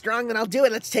big and strong, then I'll do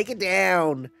it. Let's take it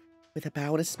down. With a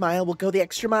bow and a smile, we'll go the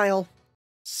extra mile.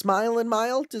 Smile and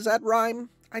mile? Does that rhyme?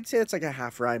 I'd say it's like a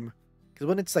half rhyme. Because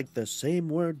when it's like the same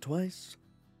word twice,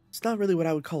 it's not really what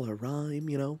I would call a rhyme,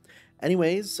 you know?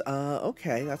 Anyways,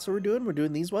 okay, that's what we're doing. We're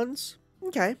doing these ones.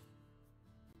 Okay.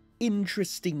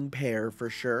 Interesting pair for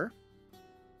sure.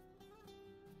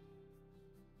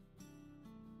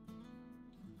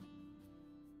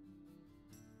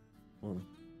 We'll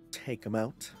take them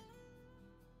out.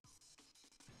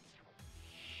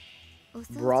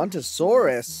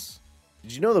 Brontosaurus?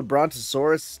 Did you know the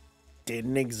Brontosaurus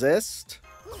didn't exist?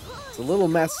 It's a little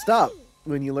messed up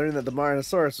when you learn that the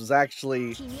Brontosaurus was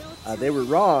actually, they were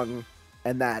wrong,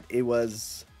 and that it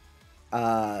was,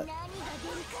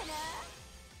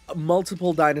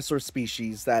 multiple dinosaur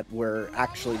species that were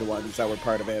actually the ones that were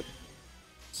part of it.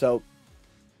 So,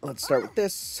 let's start with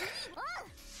this.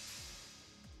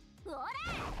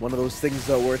 One of those things,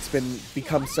 though, where it's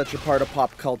become such a part of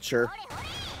pop culture.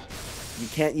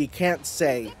 You can't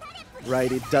say,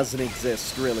 right, it doesn't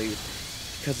exist, really,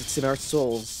 because it's in our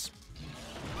souls.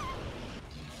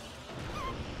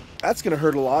 That's gonna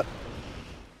hurt a lot.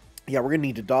 Yeah, we're gonna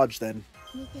need to dodge then.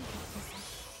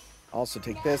 Also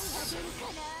take this.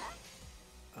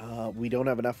 We don't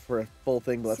have enough for a full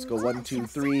thing, but let's go 1, 2,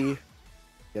 3.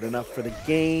 Get enough for the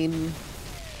gain.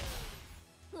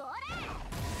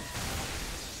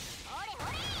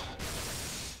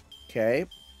 Okay.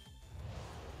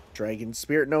 Dragon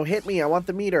Spirit, no, hit me. I want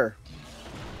the meter.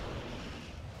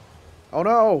 Oh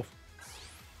no!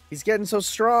 He's getting so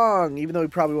strong, even though he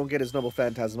probably won't get his Noble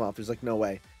Phantasm off. There's like no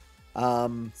way.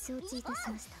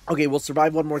 Okay, we'll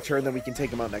survive one more turn, then we can take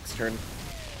him out next turn.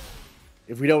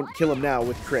 If we don't kill him now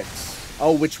with crits.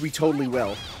 Oh, which we totally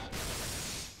will.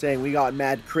 Dang, we got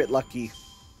mad crit lucky.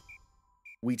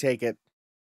 We take it.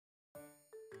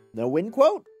 No win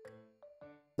quote?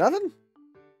 Nothing?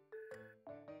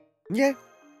 Yeah.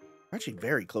 Actually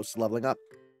very close to leveling up.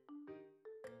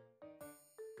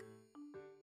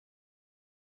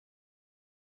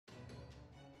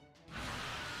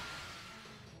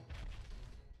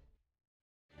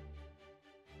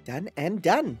 Done and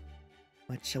done.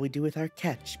 What shall we do with our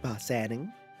catch, Boss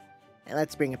Anning?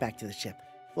 Let's bring it back to the ship.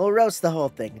 We'll roast the whole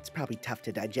thing. It's probably tough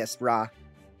to digest raw.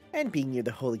 And being near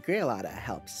the Holy Grail ought to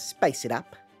help spice it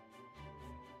up.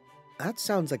 That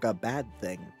sounds like a bad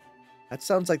thing. That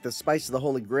sounds like the spice of the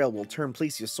Holy Grail will turn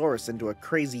Plesiosaurus into a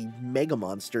crazy mega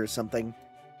monster or something.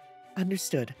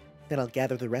 Understood. Then I'll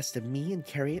gather the rest of me and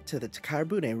carry it to the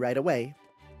Takarbune right away.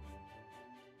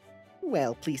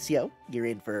 Well, Plesio, you're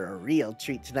in for a real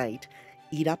treat tonight.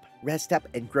 Eat up, rest up,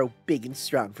 and grow big and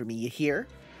strong for me, you hear?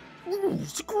 Ooh,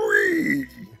 scree!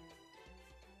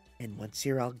 And once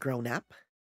you're all grown up...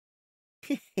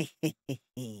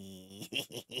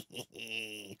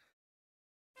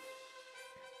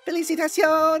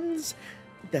 Felicitations!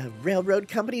 The railroad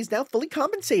company is now fully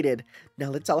compensated.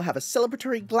 Now let's all have a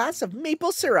celebratory glass of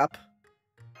maple syrup.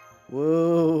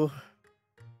 Whoa.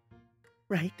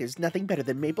 Right, there's nothing better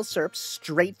than maple syrup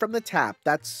straight from the tap.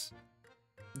 That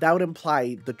would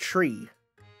imply the tree.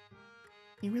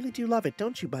 You really do love it,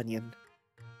 don't you, Bunyan?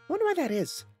 I wonder why that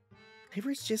is.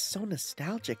 Flavor's just so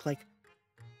nostalgic, like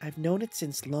I've known it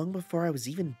since long before I was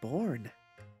even born.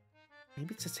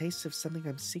 Maybe it's a taste of something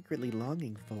I'm secretly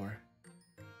longing for.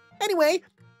 Anyway,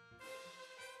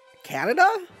 Canada?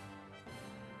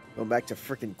 Going back to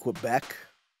frickin' Quebec.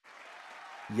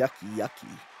 Yucky, yucky.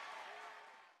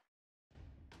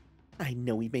 I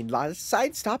know we've made a lot of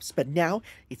side stops, but now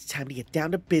it's time to get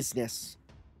down to business.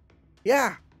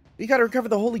 Yeah, we gotta recover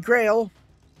the Holy Grail.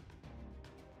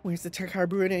 Where's the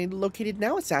Takarbune located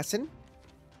now, Assassin?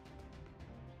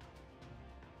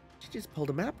 She just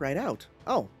pulled a map right out.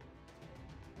 Oh.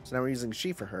 So now we're using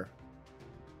she for her.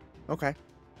 Okay.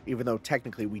 Even though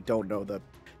technically we don't know the...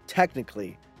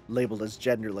 Technically labeled as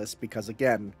genderless because,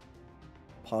 again,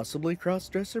 possibly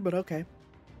cross-dresser, but okay.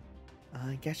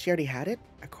 I guess she already had it.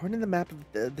 According to the map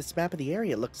of this map of the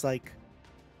area, it looks like...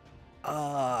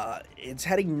 it's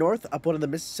heading north up one of the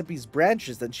Mississippi's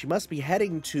branches, then she must be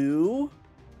heading to...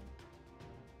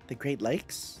 the Great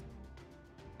Lakes?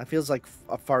 That feels like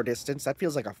a far distance. That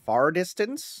feels like a far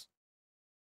distance.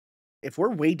 If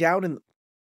we're way down in...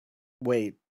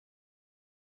 Wait.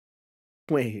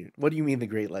 Wait, what do you mean the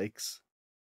Great Lakes?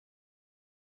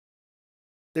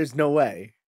 There's no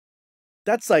way.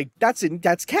 That's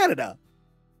Canada.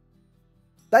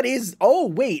 That is, oh,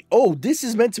 wait. Oh, this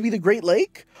is meant to be the Great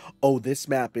Lake? Oh, this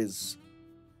map is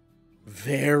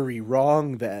very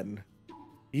wrong then.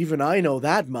 Even I know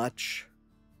that much.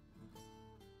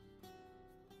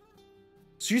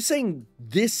 So you're saying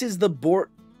this is the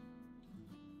border?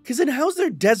 Because then how's there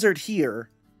desert here?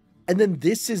 And then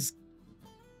this is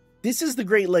the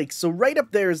Great Lakes. So right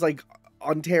up there is like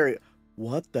Ontario.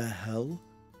 What the hell?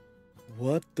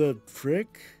 What the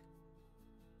frick?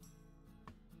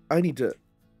 I need to...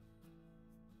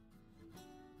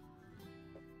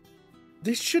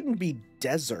 This shouldn't be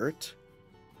desert.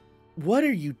 What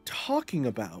are you talking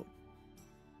about?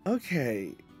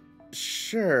 Okay,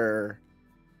 sure.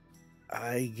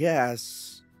 I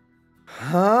guess.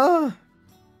 Huh?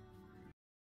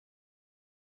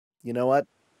 You know what?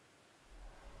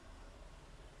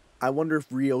 I wonder if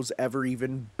Rio's ever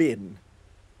even been.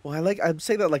 Well, I'm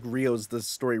saying that like Rio's the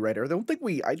story writer. I don't think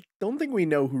we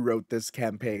know who wrote this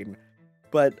campaign.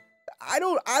 But I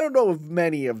don't know if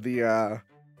many of the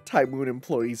Time Moon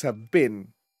employees have been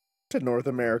to North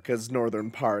America's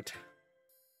northern part.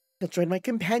 You'll join my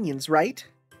companions, right?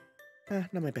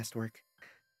 Not my best work.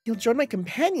 You'll join my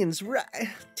companions, right?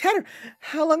 Tanner,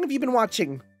 how long have you been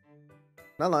watching?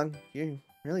 Not long. You're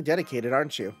really dedicated,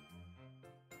 aren't you?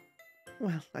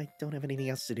 Well, I don't have anything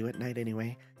else to do at night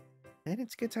anyway. And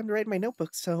it's a good time to write my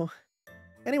notebook, so...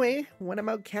 Anyway, when I'm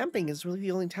out camping is really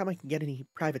the only time I can get any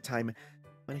private time,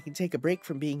 when I can take a break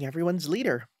from being everyone's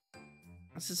leader.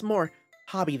 This is more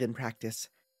hobby than practice.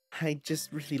 I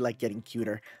just really like getting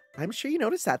cuter. I'm sure you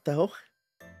noticed that, though.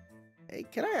 Hey,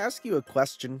 can I ask you a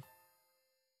question?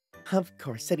 Of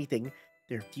course, anything.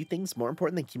 There are a few things more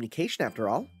important than communication, after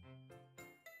all.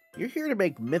 You're here to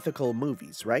make mythical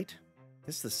movies, right?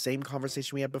 This is the same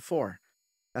conversation we had before.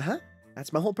 Uh-huh,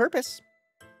 that's my whole purpose.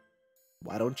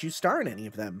 Why don't you star in any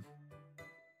of them?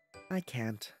 I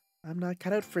can't. I'm not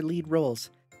cut out for lead roles.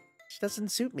 It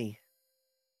doesn't suit me.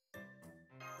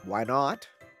 Why not?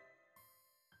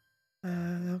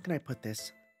 How can I put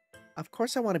this? Of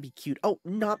course I want to be cute. Oh,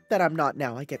 not that I'm not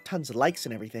now. I get tons of likes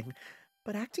and everything.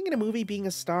 But acting in a movie, being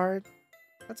a star,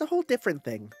 that's a whole different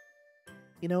thing.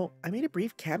 You know, I made a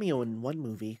brief cameo in one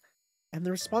movie, and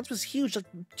the response was huge, like,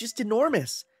 just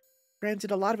enormous.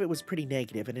 Granted, a lot of it was pretty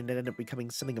negative, and it ended up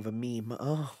becoming something of a meme.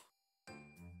 Oh.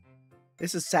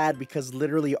 This is sad because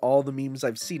literally all the memes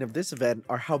I've seen of this event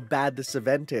are how bad this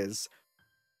event is.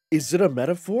 Is it a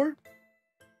metaphor?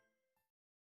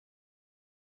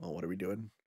 Oh, what are we doing?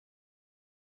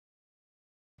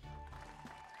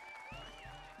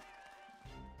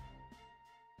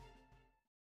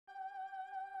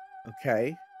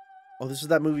 Okay. Oh, this is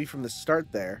that movie from the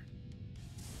start there.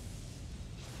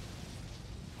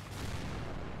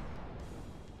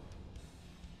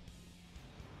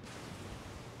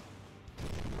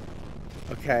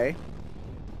 Okay.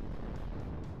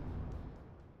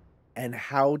 And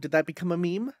how did that become a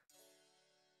meme?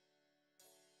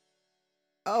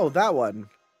 Oh, that one.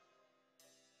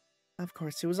 Of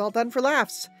course, it was all done for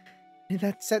laughs. In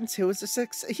that sense, it was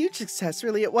a huge success,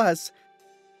 really it was.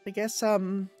 I guess,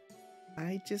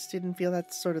 I just didn't feel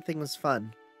that sort of thing was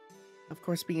fun. Of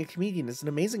course, being a comedian is an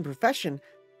amazing profession.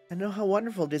 I know how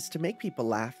wonderful it is to make people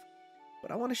laugh.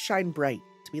 But I want to shine bright,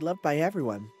 to be loved by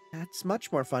everyone. That's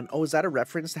much more fun. Oh, is that a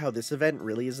reference to how this event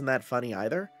really isn't that funny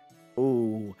either?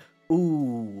 Ooh.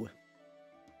 Ooh.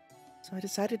 So I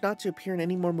decided not to appear in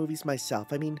any more movies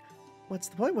myself. I mean, what's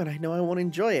the point when I know I won't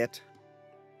enjoy it?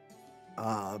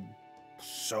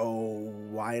 So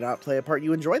why not play a part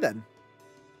you enjoy then?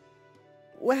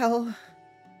 Well,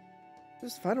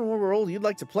 just find out what role you'd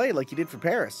like to play like you did for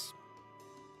Paris.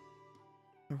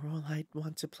 A role I'd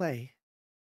want to play?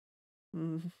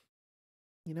 You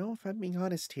know, if I'm being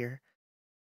honest here,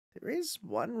 there is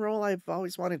one role I've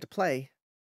always wanted to play.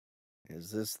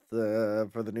 Is this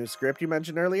for the new script you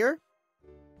mentioned earlier?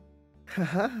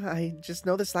 Haha, I just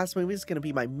know this last movie is going to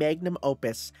be my magnum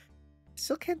opus.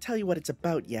 Still can't tell you what it's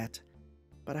about yet,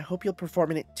 but I hope you'll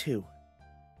perform in it too.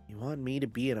 You want me to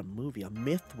be in a movie, a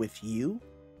myth with you?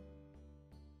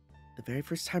 The very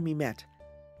first time we met,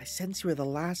 I sensed you were the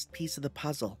last piece of the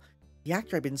puzzle, the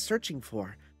actor I've been searching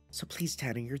for. So please,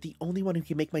 Tanner, you're the only one who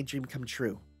can make my dream come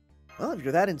true. Well, if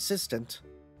you're that insistent,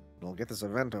 I'll get this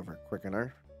event over quick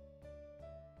enough.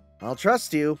 I'll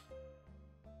trust you.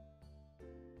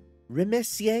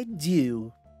 Remercier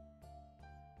Dieu.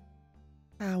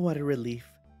 Ah, what a relief.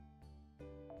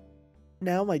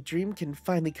 Now my dream can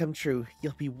finally come true.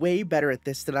 You'll be way better at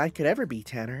this than I could ever be,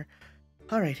 Tanner.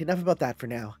 Alright, enough about that for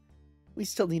now. We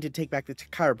still need to take back the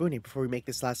Takarabune before we make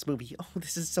this last movie. Oh,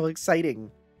 this is so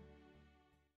exciting.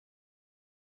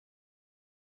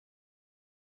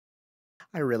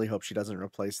 I really hope she doesn't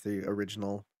replace the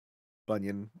original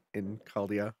Bunyan in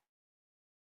Caldia.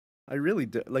 I really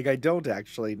do. Like, I don't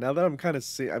actually. Now that I'm kind of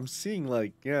I'm seeing,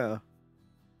 like, yeah.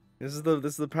 This is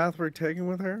the path we're taking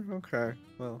with her? Okay,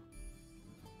 well.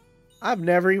 I've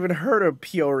never even heard of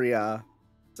Peoria.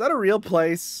 Is that a real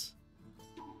place?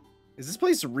 Is this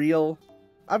place real?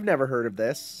 I've never heard of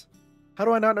this. How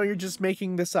do I not know you're just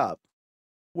making this up?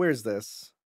 Where's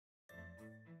this?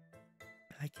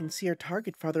 I can see our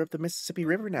target farther up the Mississippi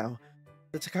River now.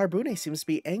 The Takarbune seems to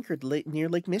be anchored near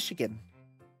Lake Michigan.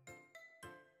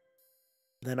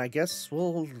 Then I guess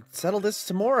we'll settle this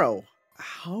tomorrow.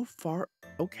 How far?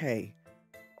 Okay.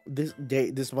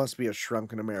 This must be a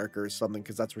shrunken America or something,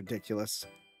 because that's ridiculous.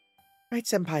 Right,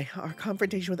 Senpai. Our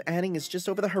confrontation with Anning is just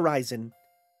over the horizon.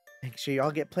 Make sure you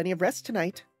all get plenty of rest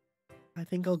tonight. I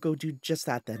think I'll go do just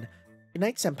that then. Good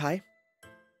night, Senpai.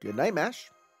 Good night,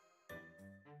 Mash.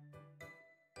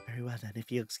 Very well then.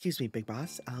 If you'll excuse me, Big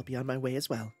Boss, I'll be on my way as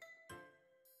well.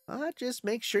 Just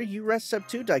make sure you rest up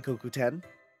too, Daikoku-ten.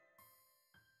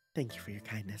 Thank you for your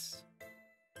kindness.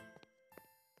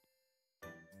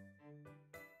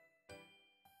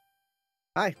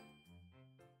 Hi.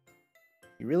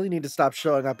 You really need to stop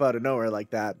showing up out of nowhere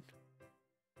like that.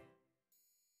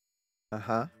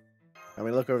 Uh-huh. Can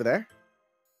we look over there?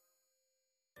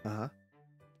 Uh-huh.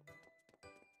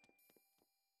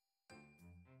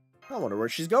 I wonder where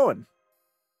she's going.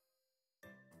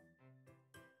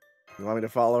 You want me to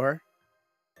follow her?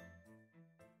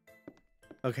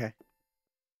 Okay.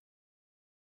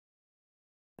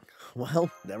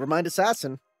 Well, never mind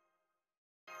assassin.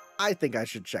 I think I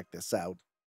should check this out.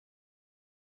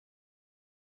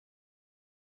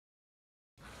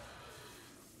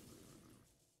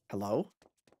 Hello?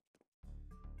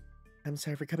 I'm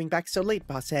sorry for coming back so late,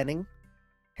 Boss Anning.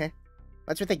 Huh?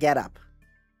 What's with the get-up?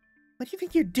 What do you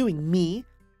think you're doing, me?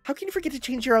 How can you forget to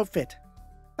change your outfit?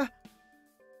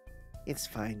 It's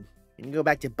fine. You can go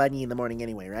back to Bunny in the morning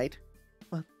anyway, right?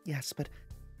 Well, yes, but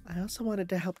I also wanted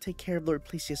to help take care of Lord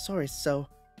Plesiosaurus, so...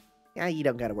 Yeah, you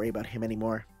don't gotta worry about him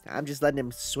anymore. I'm just letting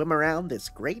him swim around this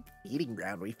great feeding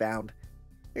ground we found.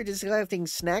 We're just collecting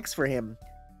snacks for him.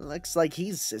 Looks like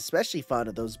he's especially fond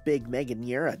of those big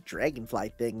Meganeura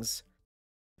dragonfly things.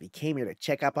 We came here to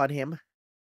check up on him.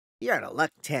 You're out of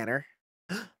luck, Tanner.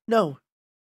 No.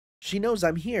 She knows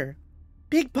I'm here.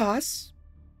 Big Boss!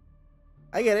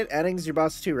 I get it. Anning's your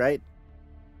boss too, right?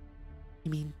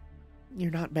 You mean,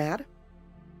 you're not mad?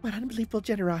 What unbelievable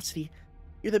generosity.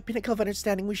 You're the pinnacle of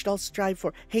understanding we should all strive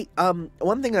for. Hey,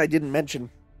 one thing I didn't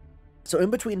mention. So in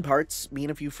between parts, me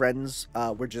and a few friends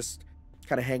were just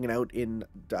kind of hanging out in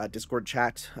Discord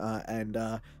chat, and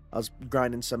I was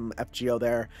grinding some FGO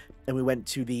there, and we went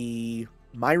to the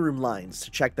My Room lines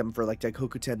to check them for, like,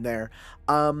 Daikoku-ten there.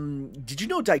 Did you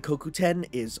know Daikoku-ten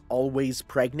is always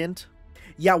pregnant?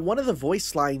 Yeah, one of the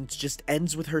voice lines just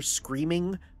ends with her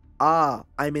screaming, "Ah,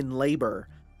 I'm in labor."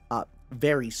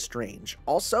 Very strange.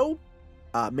 Also,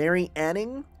 Mary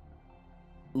Anning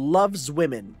loves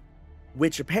women,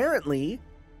 which apparently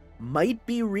might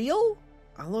be real.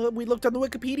 We looked on the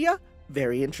Wikipedia.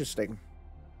 Very interesting.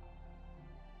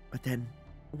 But then,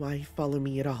 why follow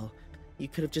me at all? You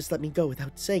could have just let me go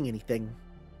without saying anything.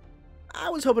 I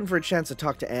was hoping for a chance to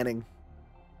talk to Anning.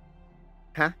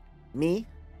 Huh? Me?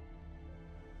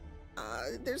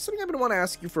 There's something I've been wanting to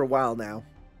ask you for a while now.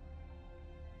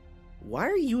 Why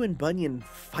are you and Bunyan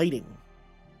fighting?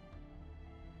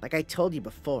 Like I told you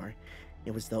before,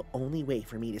 it was the only way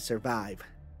for me to survive.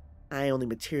 I only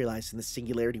materialized in the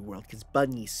Singularity world because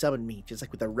Bunny summoned me, just like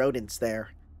with the rodents there.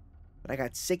 But I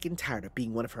got sick and tired of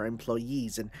being one of her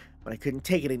employees, and when I couldn't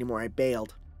take it anymore, I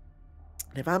bailed.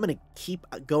 And if I'm gonna keep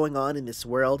going on in this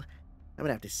world, I'm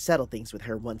gonna have to settle things with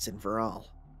her once and for all.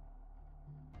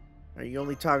 Are you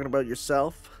only talking about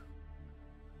yourself?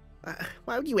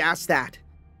 Why would you ask that?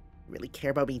 You really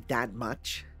care about me that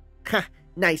much? Ha!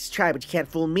 Nice try, but you can't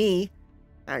fool me.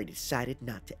 I already decided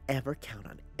not to ever count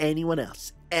on anyone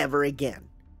else ever again.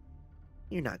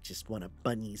 You're not just one of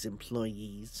Bunny's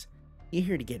employees. You're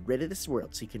here to get rid of this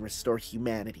world so you can restore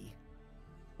humanity.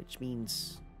 Which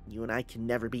means you and I can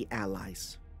never be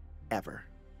allies. Ever.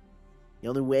 The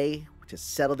only way to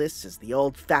settle this is the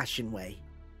old-fashioned way.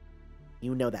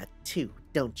 You know that too,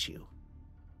 don't you?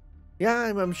 Yeah,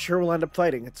 I'm sure we'll end up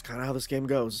fighting. It's kind of how this game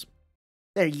goes.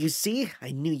 There, you see?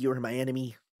 I knew you were my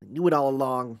enemy. I knew it all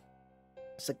along.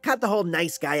 So cut the whole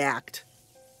nice guy act.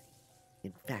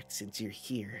 In fact, since you're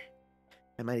here,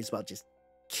 I might as well just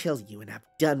kill you and have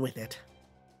done with it.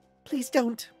 Please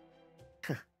don't.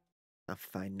 Huh. Oh,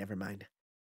 fine, never mind.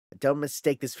 But don't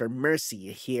mistake this for mercy,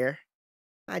 you hear?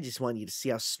 I just want you to see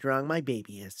how strong my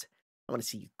baby is. I want to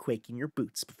see you quake in your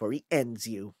boots before he ends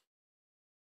you.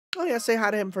 Oh yeah, say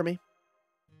hi to him for me.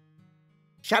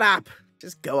 Shut up!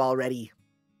 Just go already.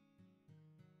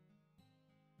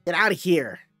 Get out of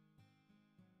here.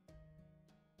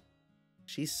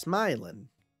 She's smiling.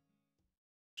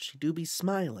 She do be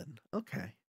smiling.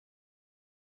 Okay.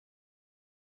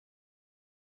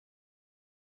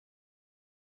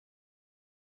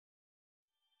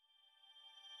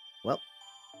 Well,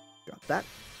 drop that.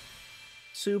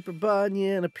 Super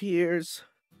Bunyan appears.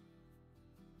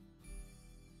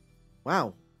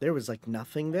 Wow, there was like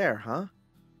nothing there, huh?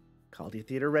 Caldia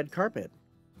Theater red carpet.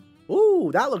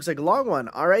 Ooh, that looks like a long one.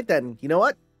 All right then, you know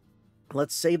what?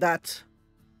 Let's save that,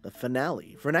 the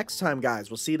finale, for next time, guys.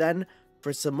 We'll see you then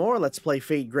for some more Let's Play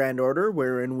Fate Grand Order,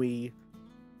 wherein we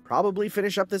probably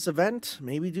finish up this event,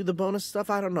 maybe do the bonus stuff,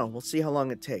 I don't know. We'll see how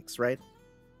long it takes, right?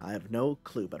 I have no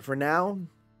clue, but for now,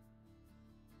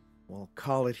 we'll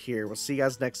call it here. We'll see you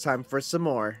guys next time for some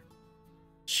more.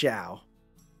 Ciao.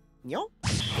 Yo.